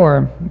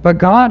 4, but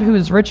God who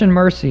is rich in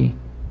mercy,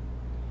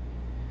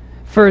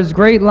 for his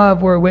great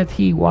love wherewith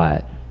he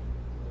what?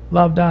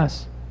 Loved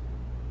us.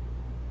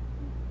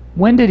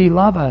 When did he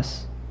love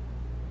us?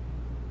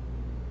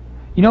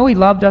 You know he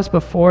loved us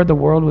before the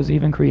world was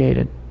even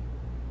created.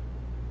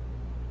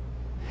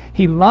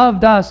 He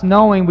loved us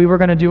knowing we were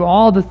going to do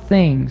all the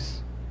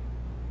things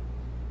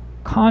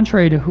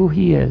contrary to who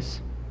he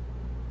is.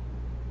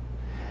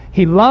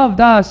 He loved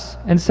us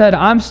and said,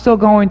 I'm still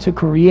going to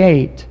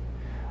create,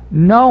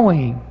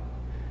 knowing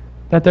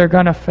that they're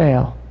going to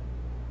fail.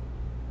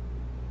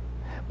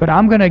 But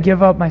I'm going to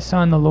give up my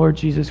Son, the Lord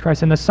Jesus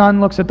Christ. And the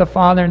Son looks at the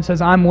Father and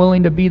says, I'm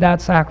willing to be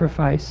that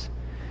sacrifice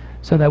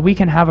so that we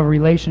can have a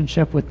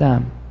relationship with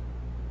them.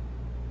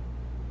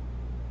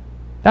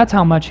 That's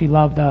how much he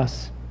loved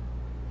us.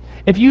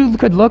 If you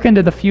could look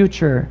into the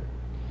future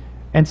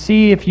and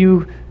see if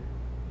you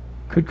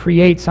could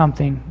create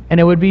something, and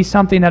it would be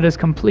something that is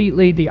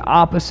completely the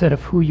opposite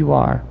of who you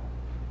are,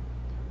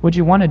 would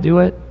you want to do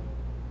it?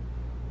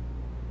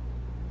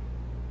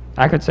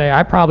 I could say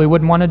I probably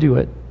wouldn't want to do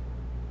it.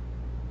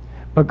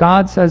 But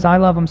God says, I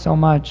love them so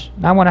much,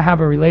 and I want to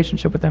have a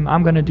relationship with them.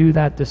 I'm going to do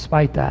that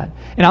despite that.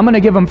 And I'm going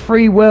to give them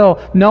free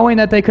will, knowing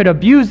that they could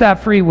abuse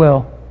that free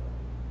will.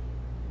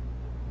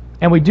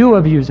 And we do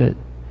abuse it.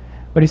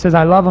 But he says,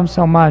 I love them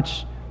so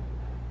much,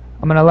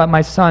 I'm going to let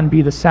my Son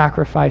be the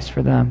sacrifice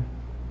for them.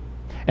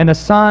 And the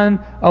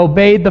Son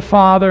obeyed the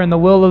Father and the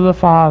will of the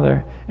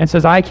Father and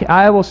says,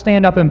 I will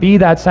stand up and be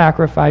that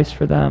sacrifice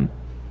for them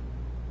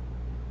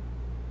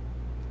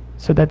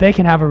so that they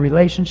can have a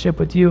relationship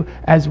with you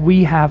as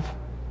we have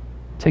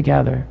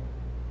together.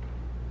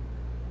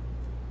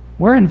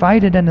 We're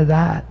invited into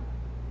that.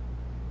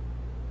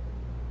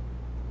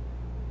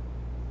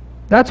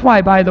 That's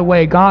why, by the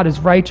way, God is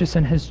righteous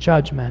in His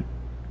judgment.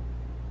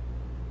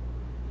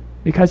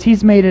 Because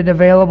He's made it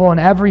available in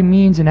every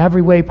means, in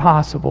every way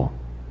possible.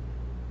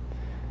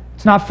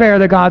 It's not fair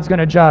that God's going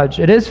to judge.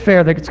 It is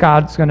fair that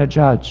God's going to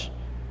judge.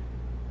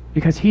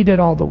 Because He did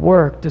all the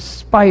work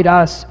despite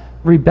us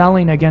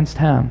rebelling against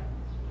Him.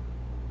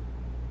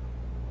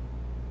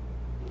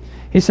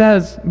 He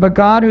says, but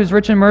God, who is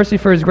rich in mercy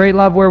for His great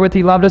love wherewith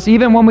He loved us,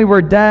 even when we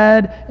were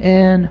dead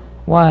in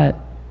what?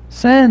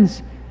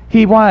 Sins.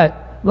 He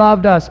what?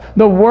 Loved us.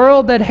 The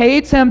world that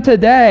hates Him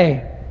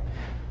today,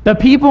 the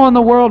people in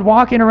the world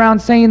walking around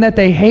saying that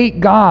they hate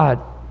God,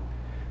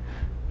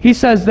 He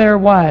says they're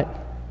what?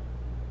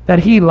 That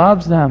He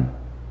loves them.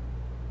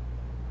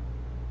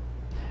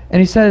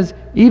 And He says,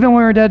 even when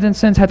we were dead in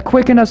sins, hath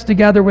quickened us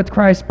together with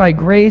Christ. By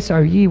grace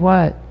are ye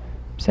what?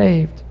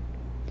 Saved.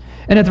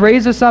 And hath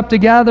raised us up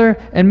together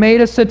and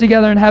made us sit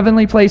together in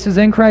heavenly places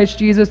in Christ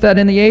Jesus, that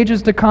in the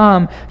ages to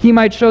come He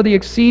might show the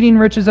exceeding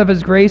riches of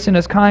His grace and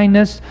His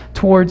kindness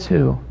towards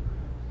who?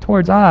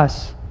 Towards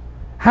us.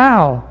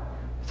 How?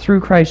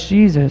 Through Christ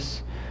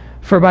Jesus.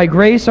 For by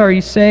grace are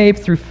ye saved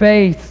through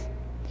faith,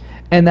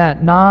 and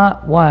that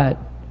not what?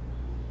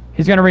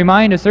 He's going to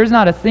remind us there's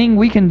not a thing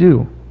we can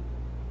do.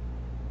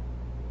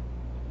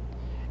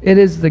 It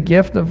is the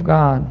gift of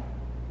God,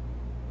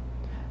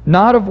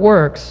 not of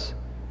works,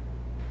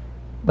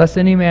 lest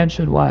any man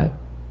should what?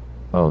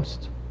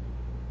 Boast.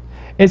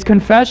 Is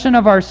confession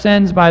of our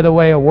sins, by the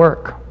way, a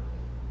work?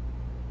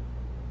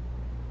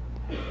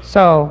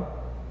 So,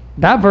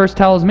 that verse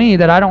tells me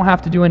that I don't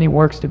have to do any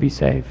works to be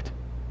saved.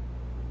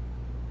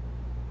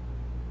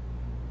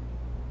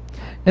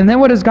 And then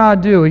what does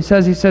God do? He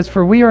says,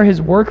 for we are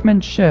His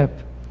workmanship,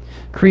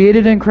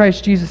 created in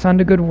Christ Jesus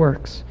unto good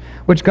works,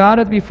 which God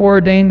hath before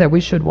ordained that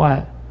we should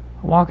what?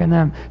 Walk in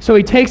them. So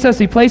He takes us,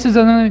 He places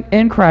us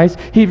in Christ.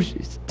 He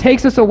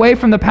takes us away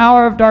from the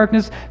power of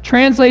darkness,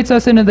 translates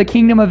us into the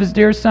kingdom of His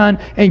dear Son,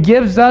 and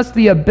gives us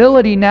the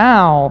ability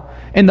now,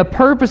 and the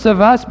purpose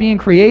of us being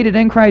created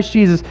in Christ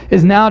Jesus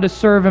is now to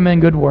serve Him in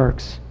good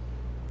works.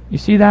 You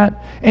see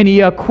that? And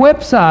He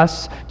equips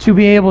us to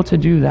be able to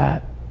do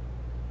that.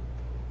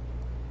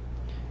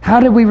 How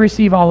did we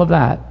receive all of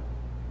that?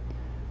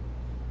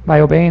 By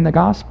obeying the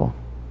gospel.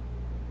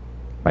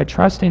 By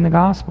trusting the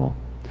gospel.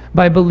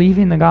 By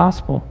believing the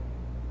gospel.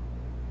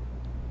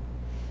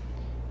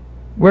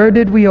 Where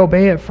did we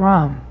obey it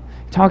from?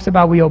 He talks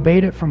about we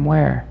obeyed it from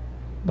where?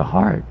 The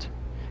heart.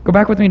 Go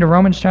back with me to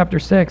Romans chapter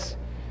 6.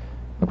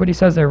 Look what he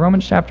says there.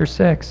 Romans chapter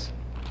 6.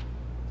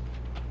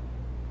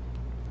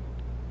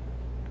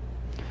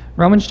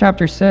 Romans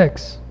chapter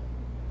 6.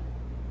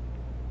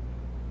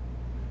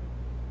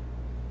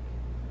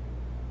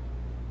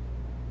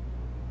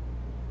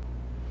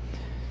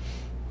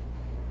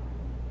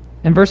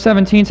 And verse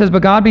 17 says,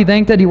 but God be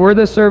thanked that ye were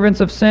the servants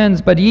of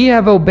sins, but ye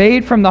have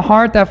obeyed from the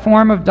heart that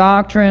form of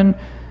doctrine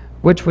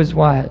which was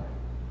what?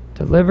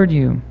 Delivered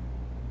you.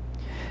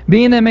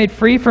 Being then made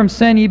free from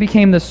sin, ye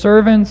became the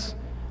servants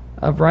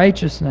of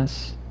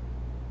righteousness.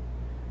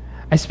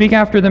 I speak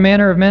after the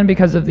manner of men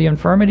because of the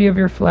infirmity of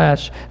your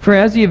flesh. For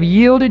as ye have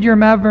yielded your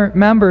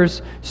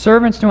members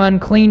servants to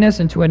uncleanness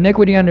and to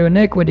iniquity unto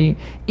iniquity,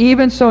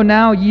 even so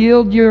now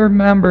yield your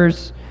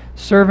members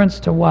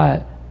servants to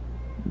what?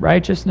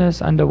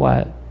 Righteousness unto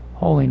what?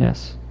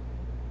 Holiness.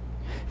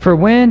 For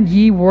when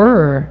ye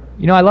were,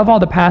 I love all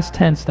the past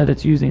tense that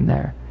it's using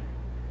there.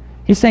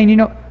 He's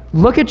saying,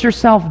 look at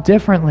yourself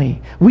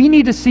differently. We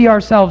need to see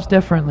ourselves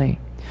differently.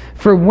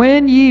 For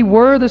when ye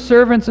were the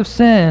servants of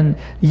sin,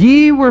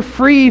 ye were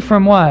free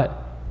from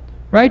what?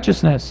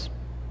 Righteousness.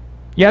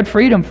 You had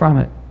freedom from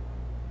it.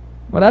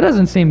 Well, that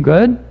doesn't seem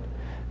good.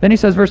 Then he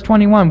says, verse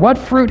 21, what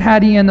fruit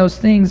had ye in those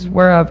things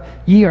whereof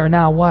ye are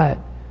now what?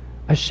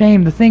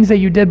 Ashamed. The things that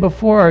you did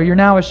before, you're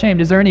now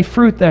ashamed. Is there any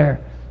fruit there?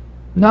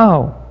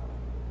 No.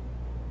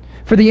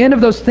 For the end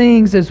of those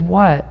things is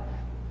what?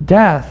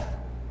 Death.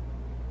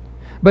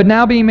 But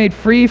now being made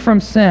free from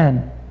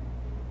sin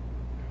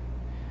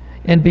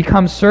and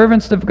become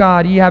servants of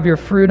God, ye have your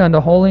fruit unto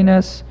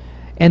holiness,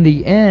 and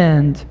the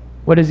end,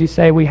 what does he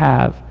say we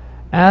have?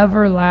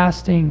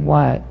 Everlasting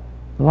what?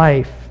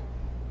 Life.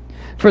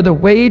 For the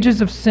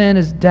wages of sin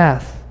is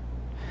death,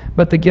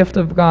 but the gift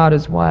of God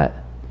is what?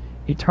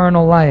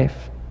 Eternal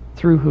life.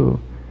 Through who?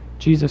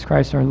 Jesus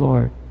Christ our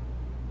Lord.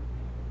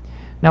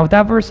 Now with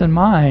that verse in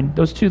mind,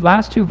 those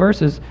last two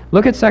verses,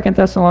 look at 2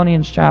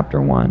 Thessalonians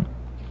chapter 1.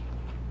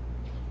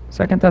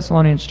 2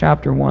 Thessalonians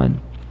chapter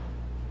 1.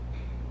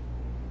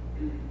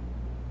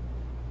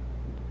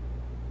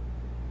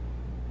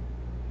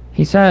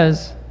 He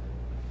says,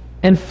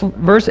 in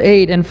verse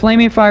 8, "In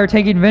flaming fire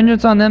taking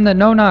vengeance on them that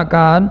know not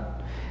God,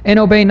 and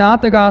obey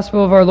not the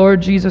gospel of our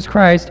Lord Jesus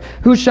Christ,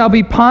 who shall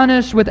be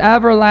punished with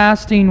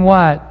everlasting"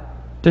 what?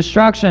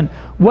 Destruction.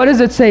 What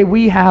does it say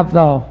we have,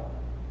 though?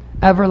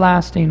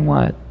 Everlasting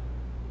what?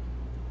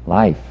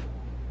 Life.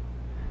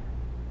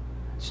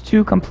 It's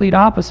two complete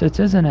opposites,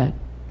 isn't it?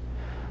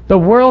 The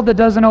world that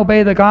doesn't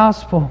obey the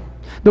gospel,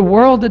 the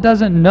world that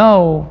doesn't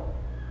know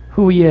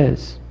who He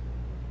is,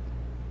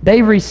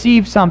 they've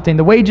received something.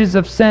 The wages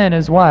of sin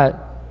is what?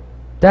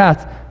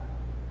 Death.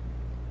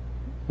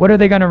 What are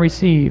they going to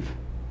receive?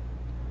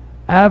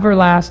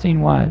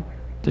 Everlasting what?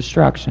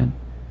 Destruction.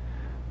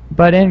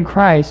 But in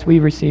Christ we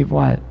receive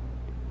what?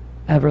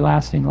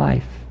 Everlasting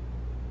life.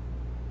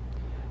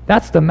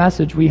 That's the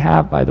message we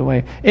have, by the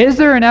way. Is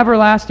there an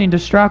everlasting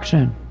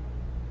destruction?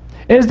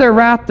 Is there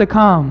wrath to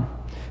come?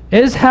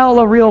 Is hell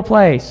a real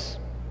place?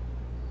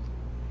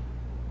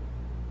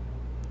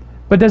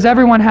 But does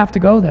everyone have to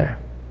go there?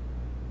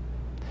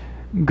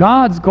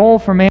 God's goal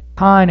for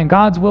mankind and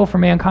God's will for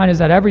mankind is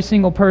that every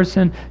single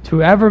person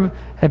to ever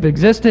have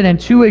existed and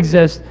to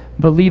exist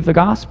believe the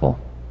gospel.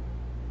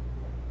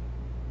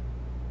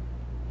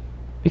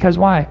 Because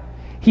why?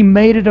 He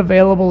made it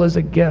available as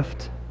a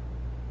gift.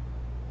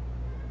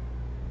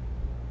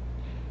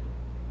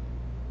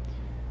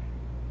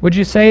 Would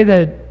you say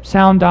that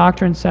sound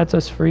doctrine sets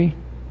us free?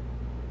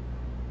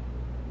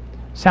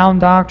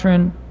 Sound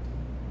doctrine,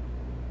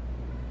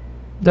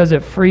 does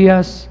it free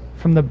us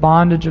from the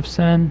bondage of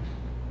sin?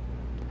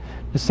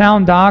 The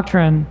sound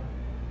doctrine,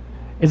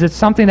 is it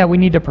something that we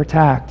need to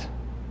protect?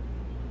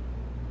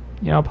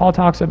 You know, Paul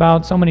talks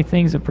about so many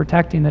things of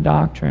protecting the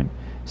doctrine,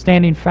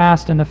 standing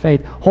fast in the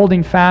faith,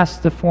 holding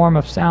fast the form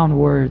of sound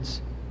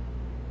words.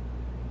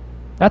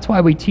 That's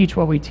why we teach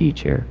what we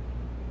teach here.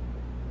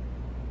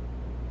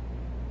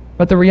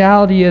 But the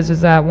reality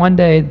is that one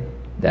day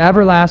the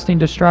everlasting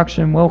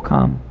destruction will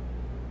come.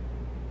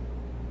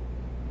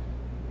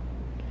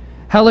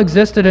 Hell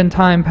existed in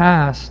time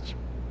past.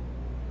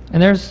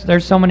 And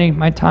there's so many.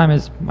 My time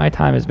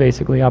is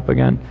basically up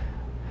again.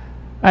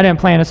 I didn't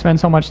plan to spend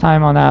so much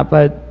time on that,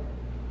 but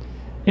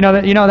you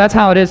know that's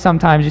how it is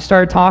sometimes. You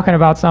start talking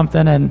about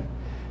something and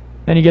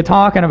then you get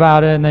talking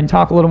about it and then you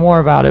talk a little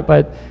more about it.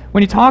 But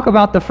when you talk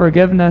about the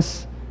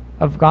forgiveness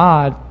of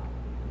God,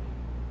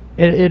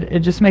 it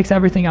just makes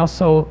everything else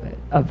so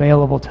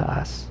available to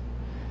us.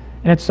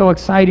 And it's so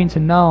exciting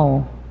to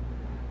know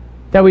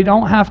that we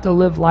don't have to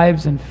live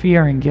lives in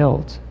fear and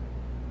guilt.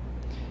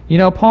 You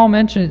know, Paul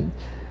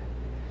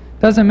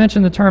doesn't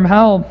mention the term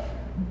hell,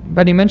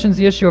 but he mentions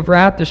the issue of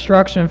wrath,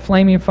 destruction,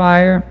 flaming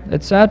fire,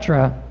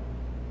 etc.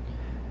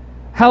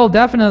 Hell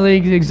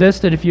definitely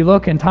existed. If you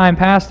look in time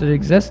past, it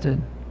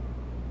existed.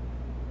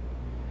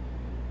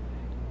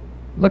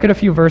 Look at a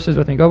few verses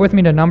with me. Go with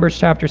me to Numbers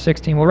chapter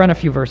 16. We'll run a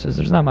few verses.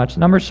 There's not much.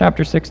 Numbers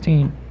chapter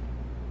 16.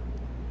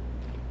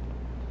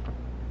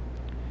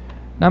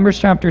 Numbers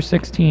chapter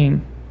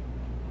 16.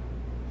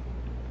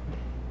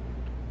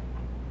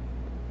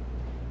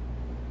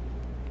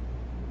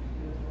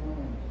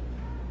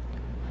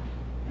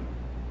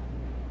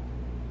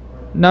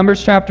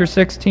 Numbers chapter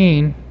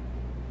 16.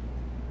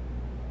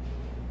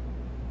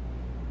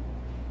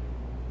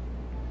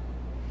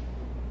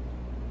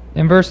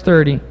 In verse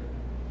 30.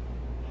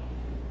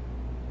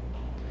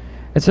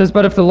 It says,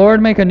 "But if the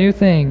Lord make a new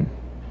thing,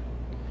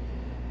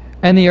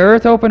 and the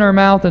earth open her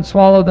mouth and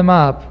swallow them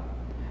up,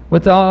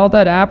 with all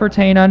that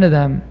appertain unto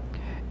them,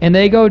 and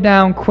they go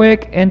down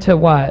quick into"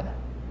 what?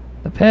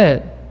 The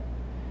pit.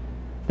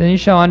 "Then you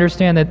shall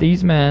understand that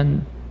these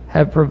men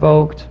have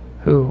provoked"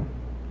 who?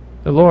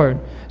 The Lord.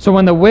 So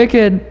when the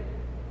wicked,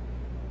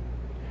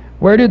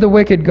 where did the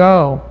wicked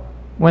go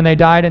when they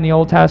died in the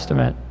Old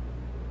Testament?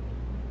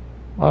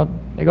 Well,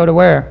 they go to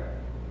where?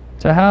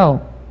 To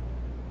hell.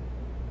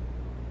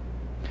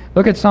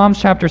 Look at Psalms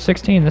chapter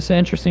 16. This is an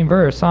interesting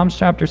verse. Psalms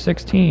chapter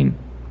 16.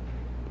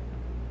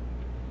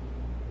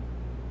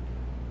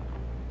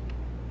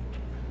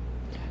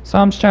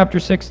 Psalms chapter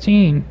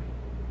 16.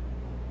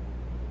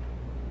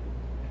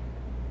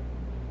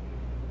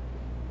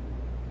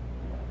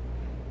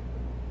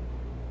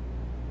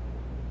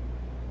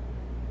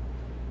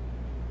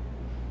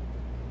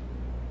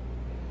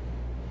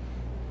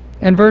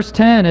 In verse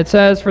 10, it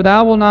says, "For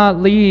thou wilt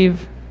not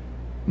leave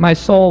my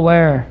soul"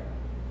 where?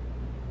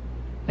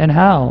 In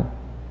hell.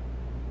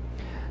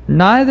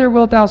 "Neither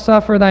wilt thou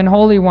suffer thine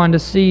Holy One to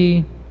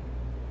see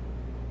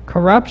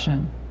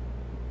corruption."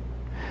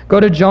 Go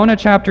to Jonah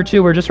chapter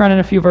 2. We're just running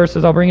a few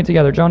verses. I'll bring it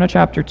together. Jonah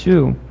chapter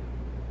 2.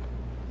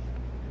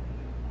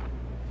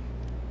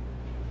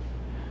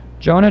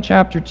 Jonah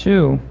chapter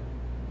 2.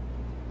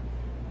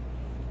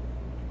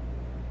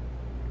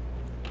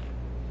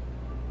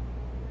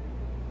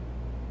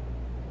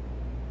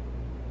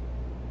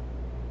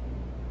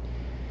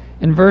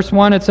 In verse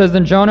 1 it says,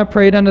 "Then Jonah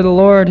prayed unto the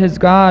Lord his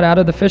God out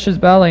of the fish's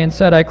belly, and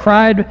said, I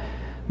cried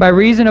by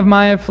reason of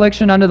my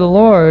affliction unto the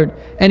Lord.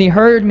 And he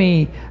heard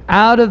me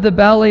out of the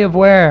belly of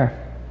where?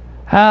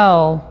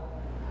 Hell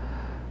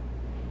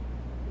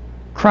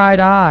cried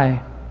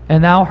I,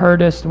 and thou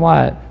heardest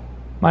what?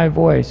 My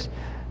voice.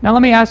 Now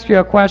let me ask you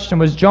a question.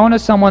 Was Jonah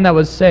someone that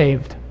was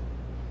saved?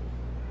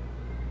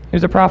 He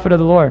was a prophet of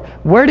the Lord.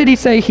 Where did he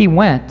say he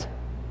went?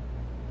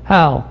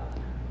 Hell.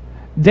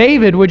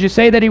 David, would you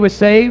say that he was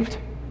saved?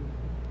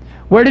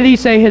 Where did he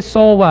say his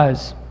soul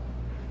was?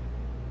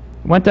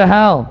 Went to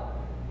hell.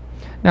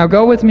 Now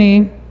go with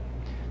me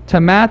to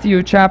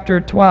Matthew chapter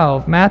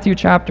 12. Matthew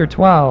chapter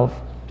 12.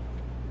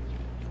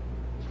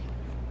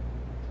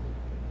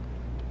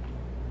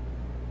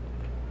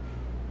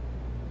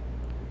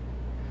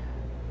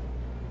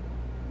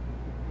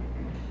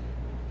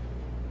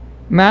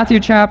 Matthew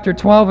chapter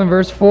 12 and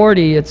verse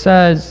 40, it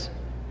says,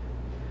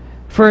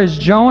 for as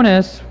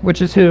Jonas,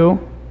 which is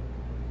who?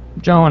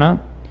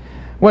 Jonah,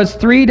 was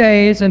 3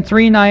 days and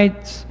 3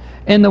 nights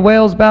in the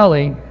whale's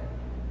belly,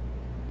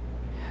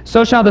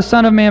 so shall the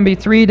Son of Man be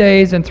 3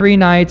 days and 3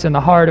 nights in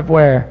the heart of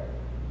where?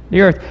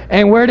 The earth.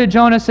 And where did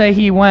Jonah say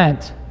he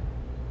went?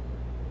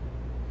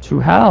 To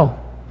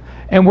hell.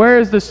 And where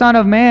is the Son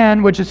of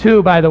Man, which is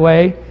who, by the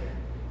way?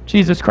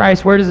 Jesus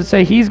Christ. Where does it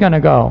say he's going to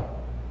go?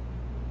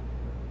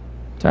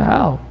 To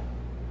hell.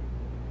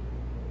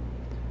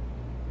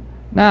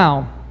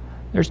 Now,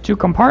 there's 2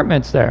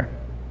 compartments there,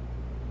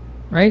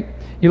 right?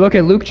 You look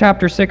at Luke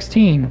chapter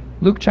 16.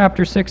 Luke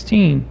chapter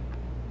 16.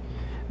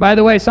 By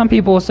the way, some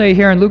people will say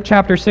here in Luke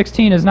chapter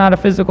 16 is not a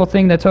physical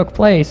thing that took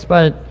place,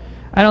 but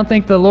I don't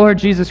think the Lord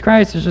Jesus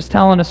Christ is just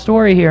telling a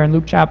story here in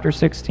Luke chapter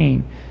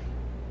 16.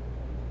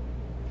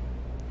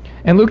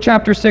 In Luke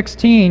chapter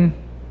 16,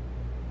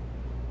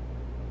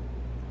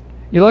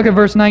 you look at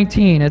verse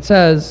 19. It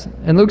says,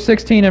 in Luke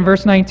 16 and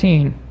verse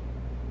 19,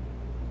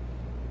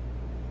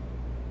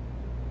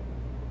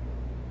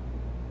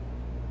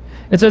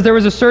 it says, there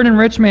was a certain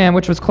rich man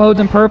which was clothed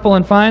in purple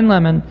and fine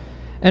linen,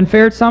 and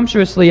fared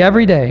sumptuously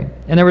every day.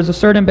 And there was a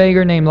certain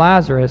beggar named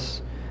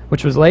Lazarus,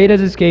 which was laid at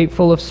his gate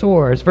full of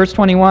sores. Verse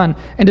 21,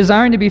 and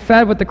desiring to be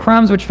fed with the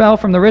crumbs which fell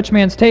from the rich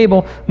man's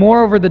table,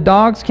 moreover the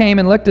dogs came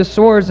and licked his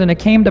sores, and it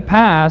came to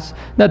pass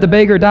that the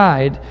beggar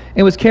died,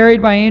 and was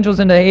carried by angels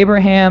into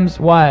Abraham's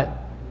what?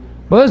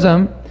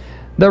 Bosom.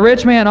 The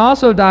rich man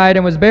also died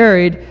and was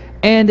buried,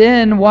 and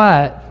in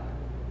what?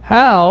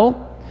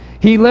 Hell.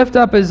 He lift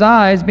up his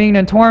eyes, being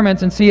in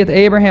torments, and seeth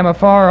Abraham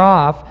afar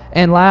off,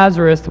 and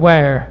Lazarus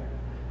where?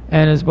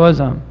 In his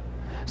bosom.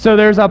 So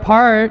there's a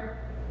part,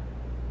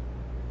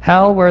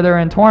 hell, where they're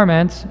in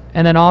torments,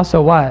 and then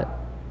also what?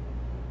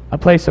 A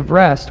place of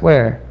rest,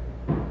 where?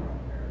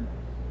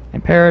 In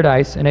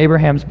paradise, in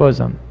Abraham's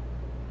bosom.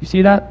 You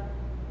see that?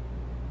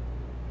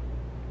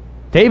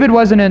 David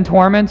wasn't in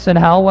torments in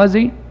hell, was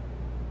he?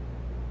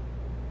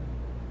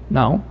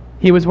 No.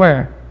 He was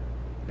where?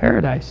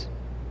 Paradise.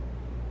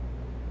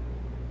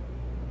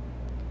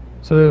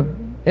 So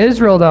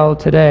Israel, though,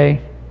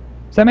 today,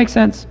 does that make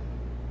sense?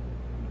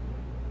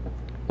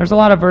 There's a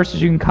lot of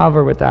verses you can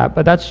cover with that,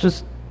 but that's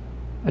just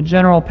a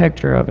general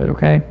picture of it,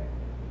 okay?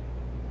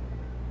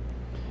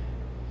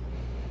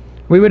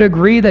 We would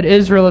agree that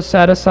Israel is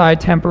set aside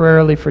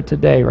temporarily for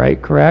today,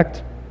 right?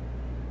 Correct?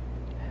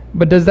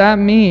 But does that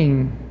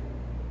mean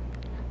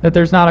that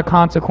there's not a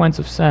consequence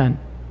of sin?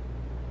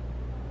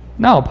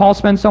 No, Paul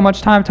spends so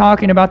much time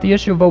talking about the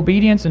issue of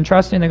obedience and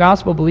trusting the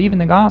gospel, believing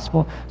the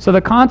gospel. So the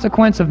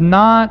consequence of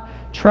not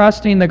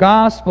trusting the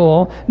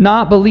gospel,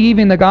 not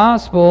believing the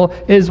gospel,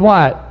 is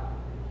what?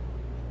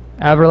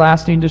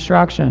 Everlasting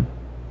destruction.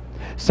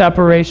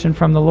 Separation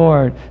from the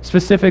Lord.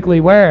 Specifically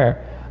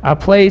where? A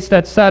place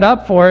that's set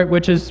up for it,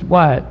 which is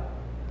what?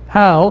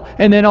 Hell.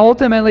 And then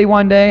ultimately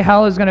one day,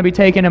 hell is going to be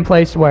taken and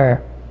placed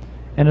where?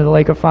 Into the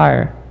lake of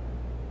fire.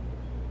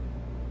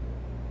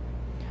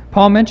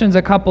 Paul mentions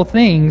a couple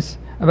things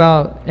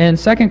about in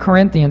 2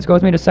 Corinthians. Go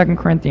with me to 2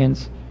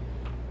 Corinthians.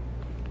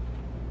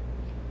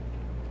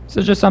 This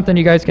is just something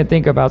you guys can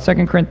think about.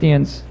 2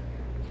 Corinthians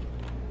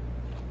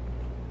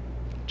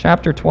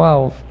chapter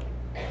 12.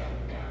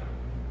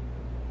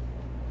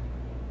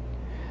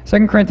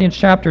 2 Corinthians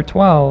chapter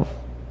 12.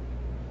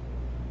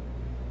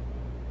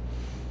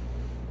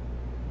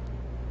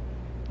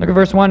 Look at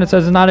verse 1. It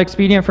says, it's not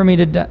expedient for me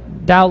to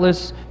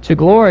doubtless to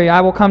glory.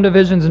 I will come to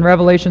visions and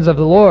revelations of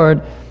the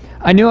Lord.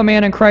 I knew a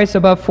man in Christ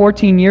above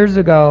 14 years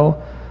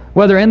ago,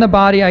 whether in the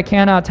body I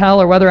cannot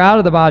tell, or whether out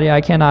of the body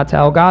I cannot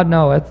tell. God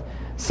knoweth.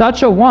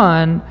 Such a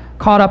one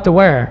caught up to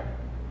where?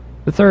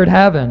 The third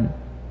heaven.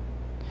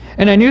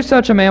 And I knew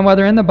such a man,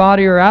 whether in the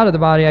body or out of the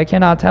body, I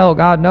cannot tell,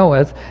 God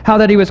knoweth, how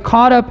that he was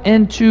caught up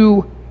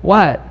into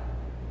what?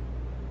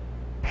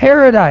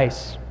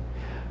 Paradise.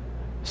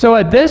 So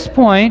at this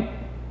point,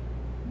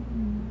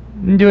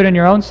 you can do it in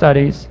your own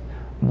studies,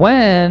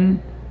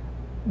 when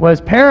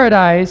was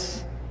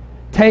paradise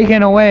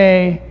taken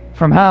away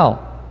from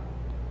hell?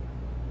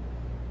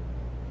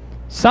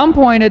 Some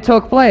point it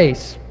took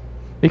place,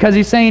 because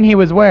he's saying he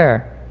was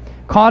where?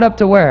 Caught up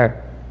to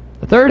where?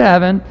 The third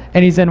heaven,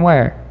 and he's in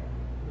where?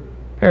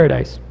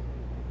 Paradise.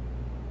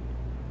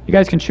 You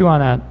guys can chew on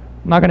that.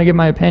 I'm not going to give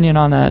my opinion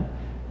on that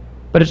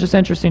But it's just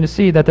interesting to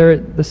see that they're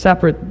the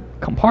separate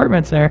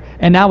compartments there.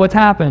 And now what's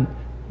happened?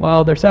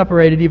 Well, they're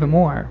separated even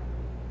more.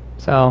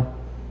 So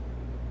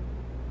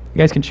you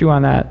guys can chew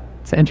on that.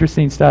 It's an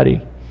interesting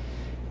study.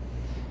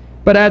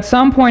 But at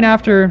some point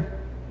after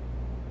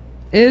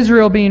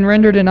Israel being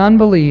rendered in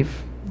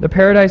unbelief, the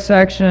paradise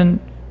section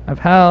of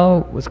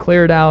hell was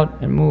cleared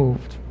out and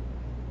moved.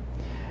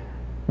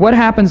 What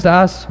happens to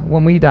us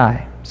when we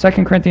die? 2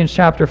 Corinthians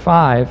chapter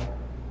 5.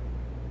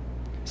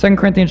 2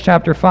 Corinthians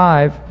chapter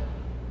 5,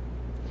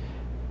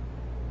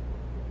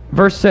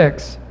 verse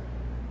 6.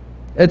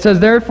 It says,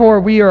 therefore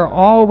we are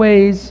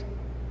always,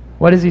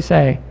 what does he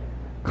say?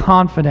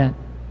 Confident.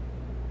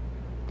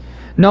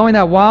 Knowing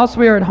that whilst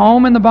we are at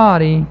home in the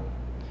body,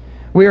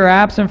 we are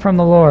absent from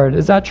the Lord.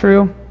 Is that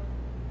true?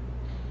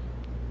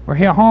 We're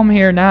here, home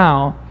here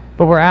now,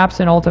 but we're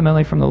absent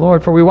ultimately from the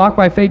Lord. For we walk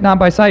by faith, not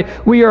by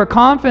sight. We are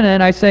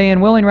confident, I say,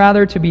 and willing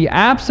rather to be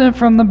absent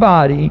from the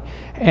body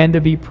and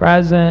to be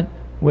present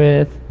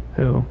with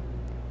who?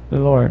 The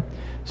Lord.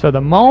 So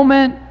the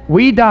moment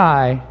we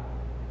die,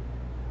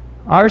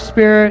 our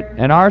spirit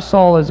and our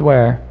soul is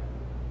where?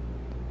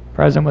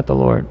 Present with the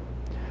Lord.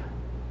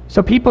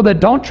 So people that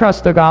don't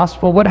trust the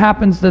gospel, what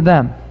happens to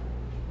them?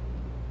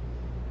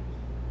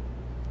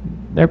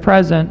 They're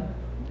present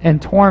in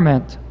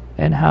torment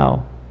in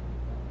hell.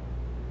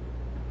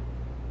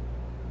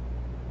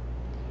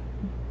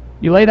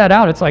 You lay that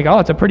out, it's like, oh,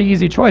 it's a pretty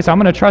easy choice. I'm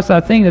going to trust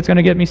that thing that's going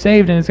to get me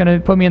saved and it's going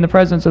to put me in the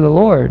presence of the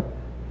Lord.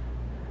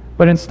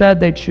 But instead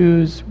they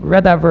choose, we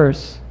read that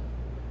verse,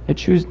 they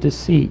choose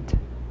deceit.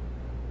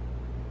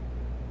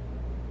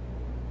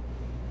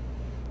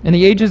 In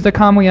the ages to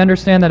come, we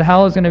understand that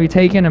hell is going to be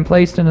taken and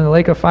placed into the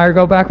lake of fire.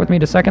 Go back with me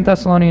to 2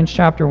 Thessalonians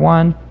chapter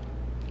 1.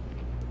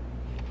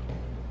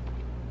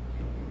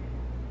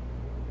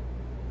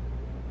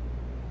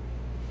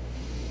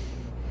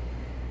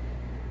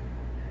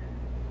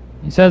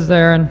 He says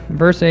there in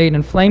verse 8,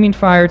 in flaming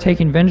fire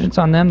taking vengeance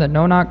on them that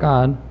know not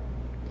God,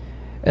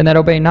 and that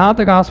obey not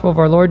the gospel of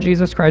our Lord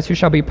Jesus Christ, who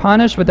shall be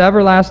punished with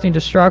everlasting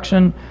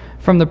destruction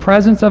from the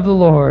presence of the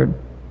Lord.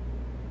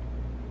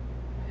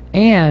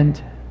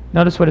 And,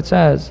 notice what it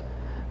says,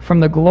 from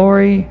the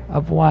glory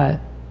of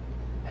what?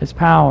 His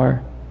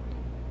power.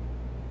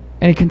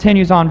 And he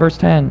continues on, verse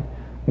 10,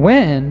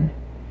 when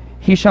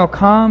he shall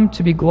come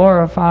to be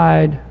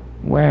glorified,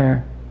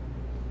 where?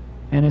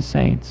 In his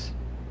saints.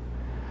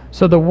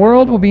 So the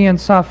world will be in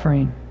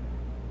suffering.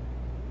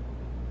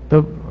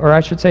 Or I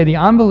should say the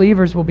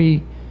unbelievers will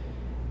be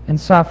in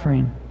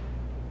suffering.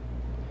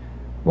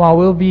 While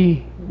we'll be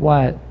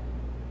what?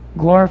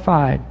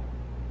 Glorified.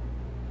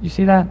 You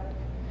see that?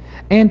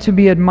 And to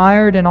be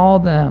admired in all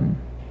them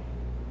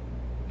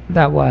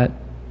that what?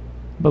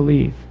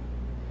 Believe.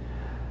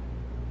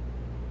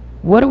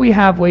 What do we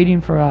have waiting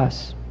for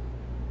us?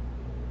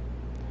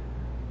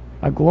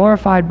 A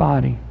glorified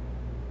body.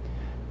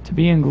 To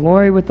be in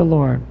glory with the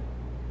Lord.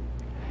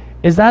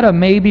 Is that a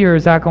maybe or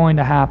is that going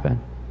to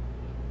happen?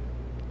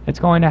 It's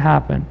going to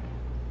happen.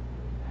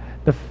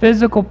 The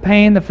physical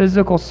pain, the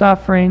physical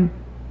suffering,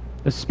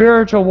 the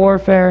spiritual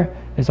warfare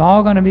is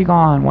all going to be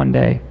gone one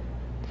day.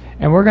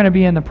 And we're going to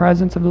be in the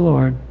presence of the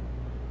Lord.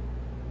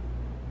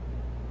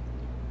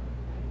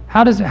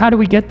 How do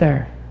we get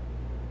there?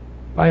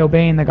 By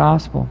obeying the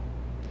gospel.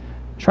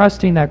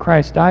 Trusting that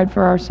Christ died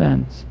for our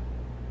sins,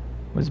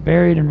 was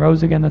buried and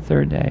rose again the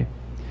third day.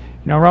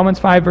 You know, Romans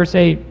 5 verse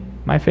 8,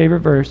 my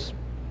favorite verse.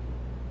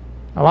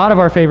 A lot of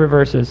our favorite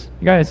verses.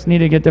 You guys need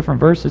to get different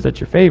verses that's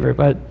your favorite,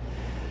 but it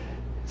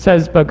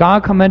says, but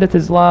God commendeth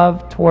his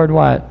love toward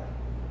what?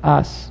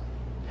 Us.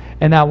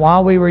 And that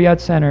while we were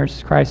yet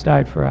sinners, Christ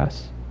died for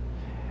us.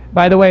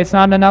 By the way, it's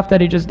not enough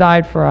that he just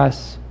died for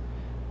us,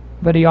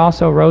 but he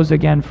also rose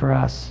again for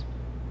us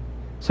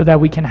so that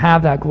we can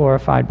have that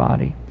glorified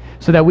body,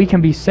 so that we can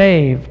be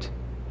saved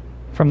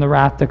from the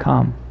wrath to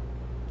come.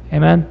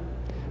 Amen?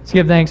 Let's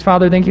give thanks.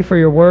 Father, thank you for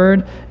your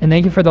word, and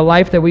thank you for the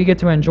life that we get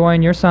to enjoy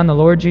in your Son, the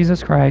Lord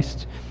Jesus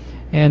Christ.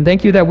 And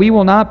thank you that we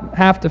will not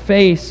have to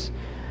face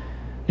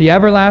the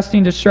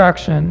everlasting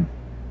destruction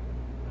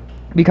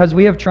because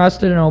we have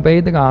trusted and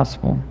obeyed the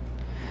gospel.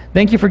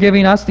 Thank you for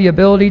giving us the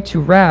ability to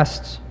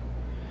rest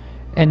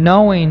and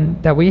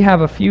knowing that we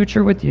have a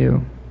future with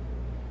you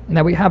and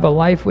that we have a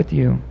life with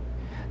you.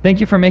 Thank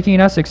you for making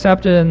us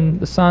accepted in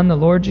the Son, the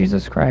Lord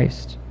Jesus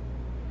Christ.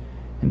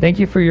 And thank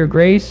you for your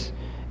grace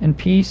and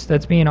peace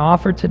that's being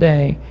offered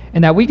today,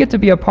 and that we get to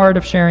be a part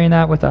of sharing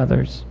that with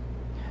others.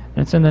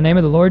 And it's in the name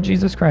of the Lord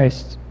Jesus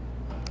Christ.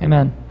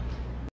 Amen.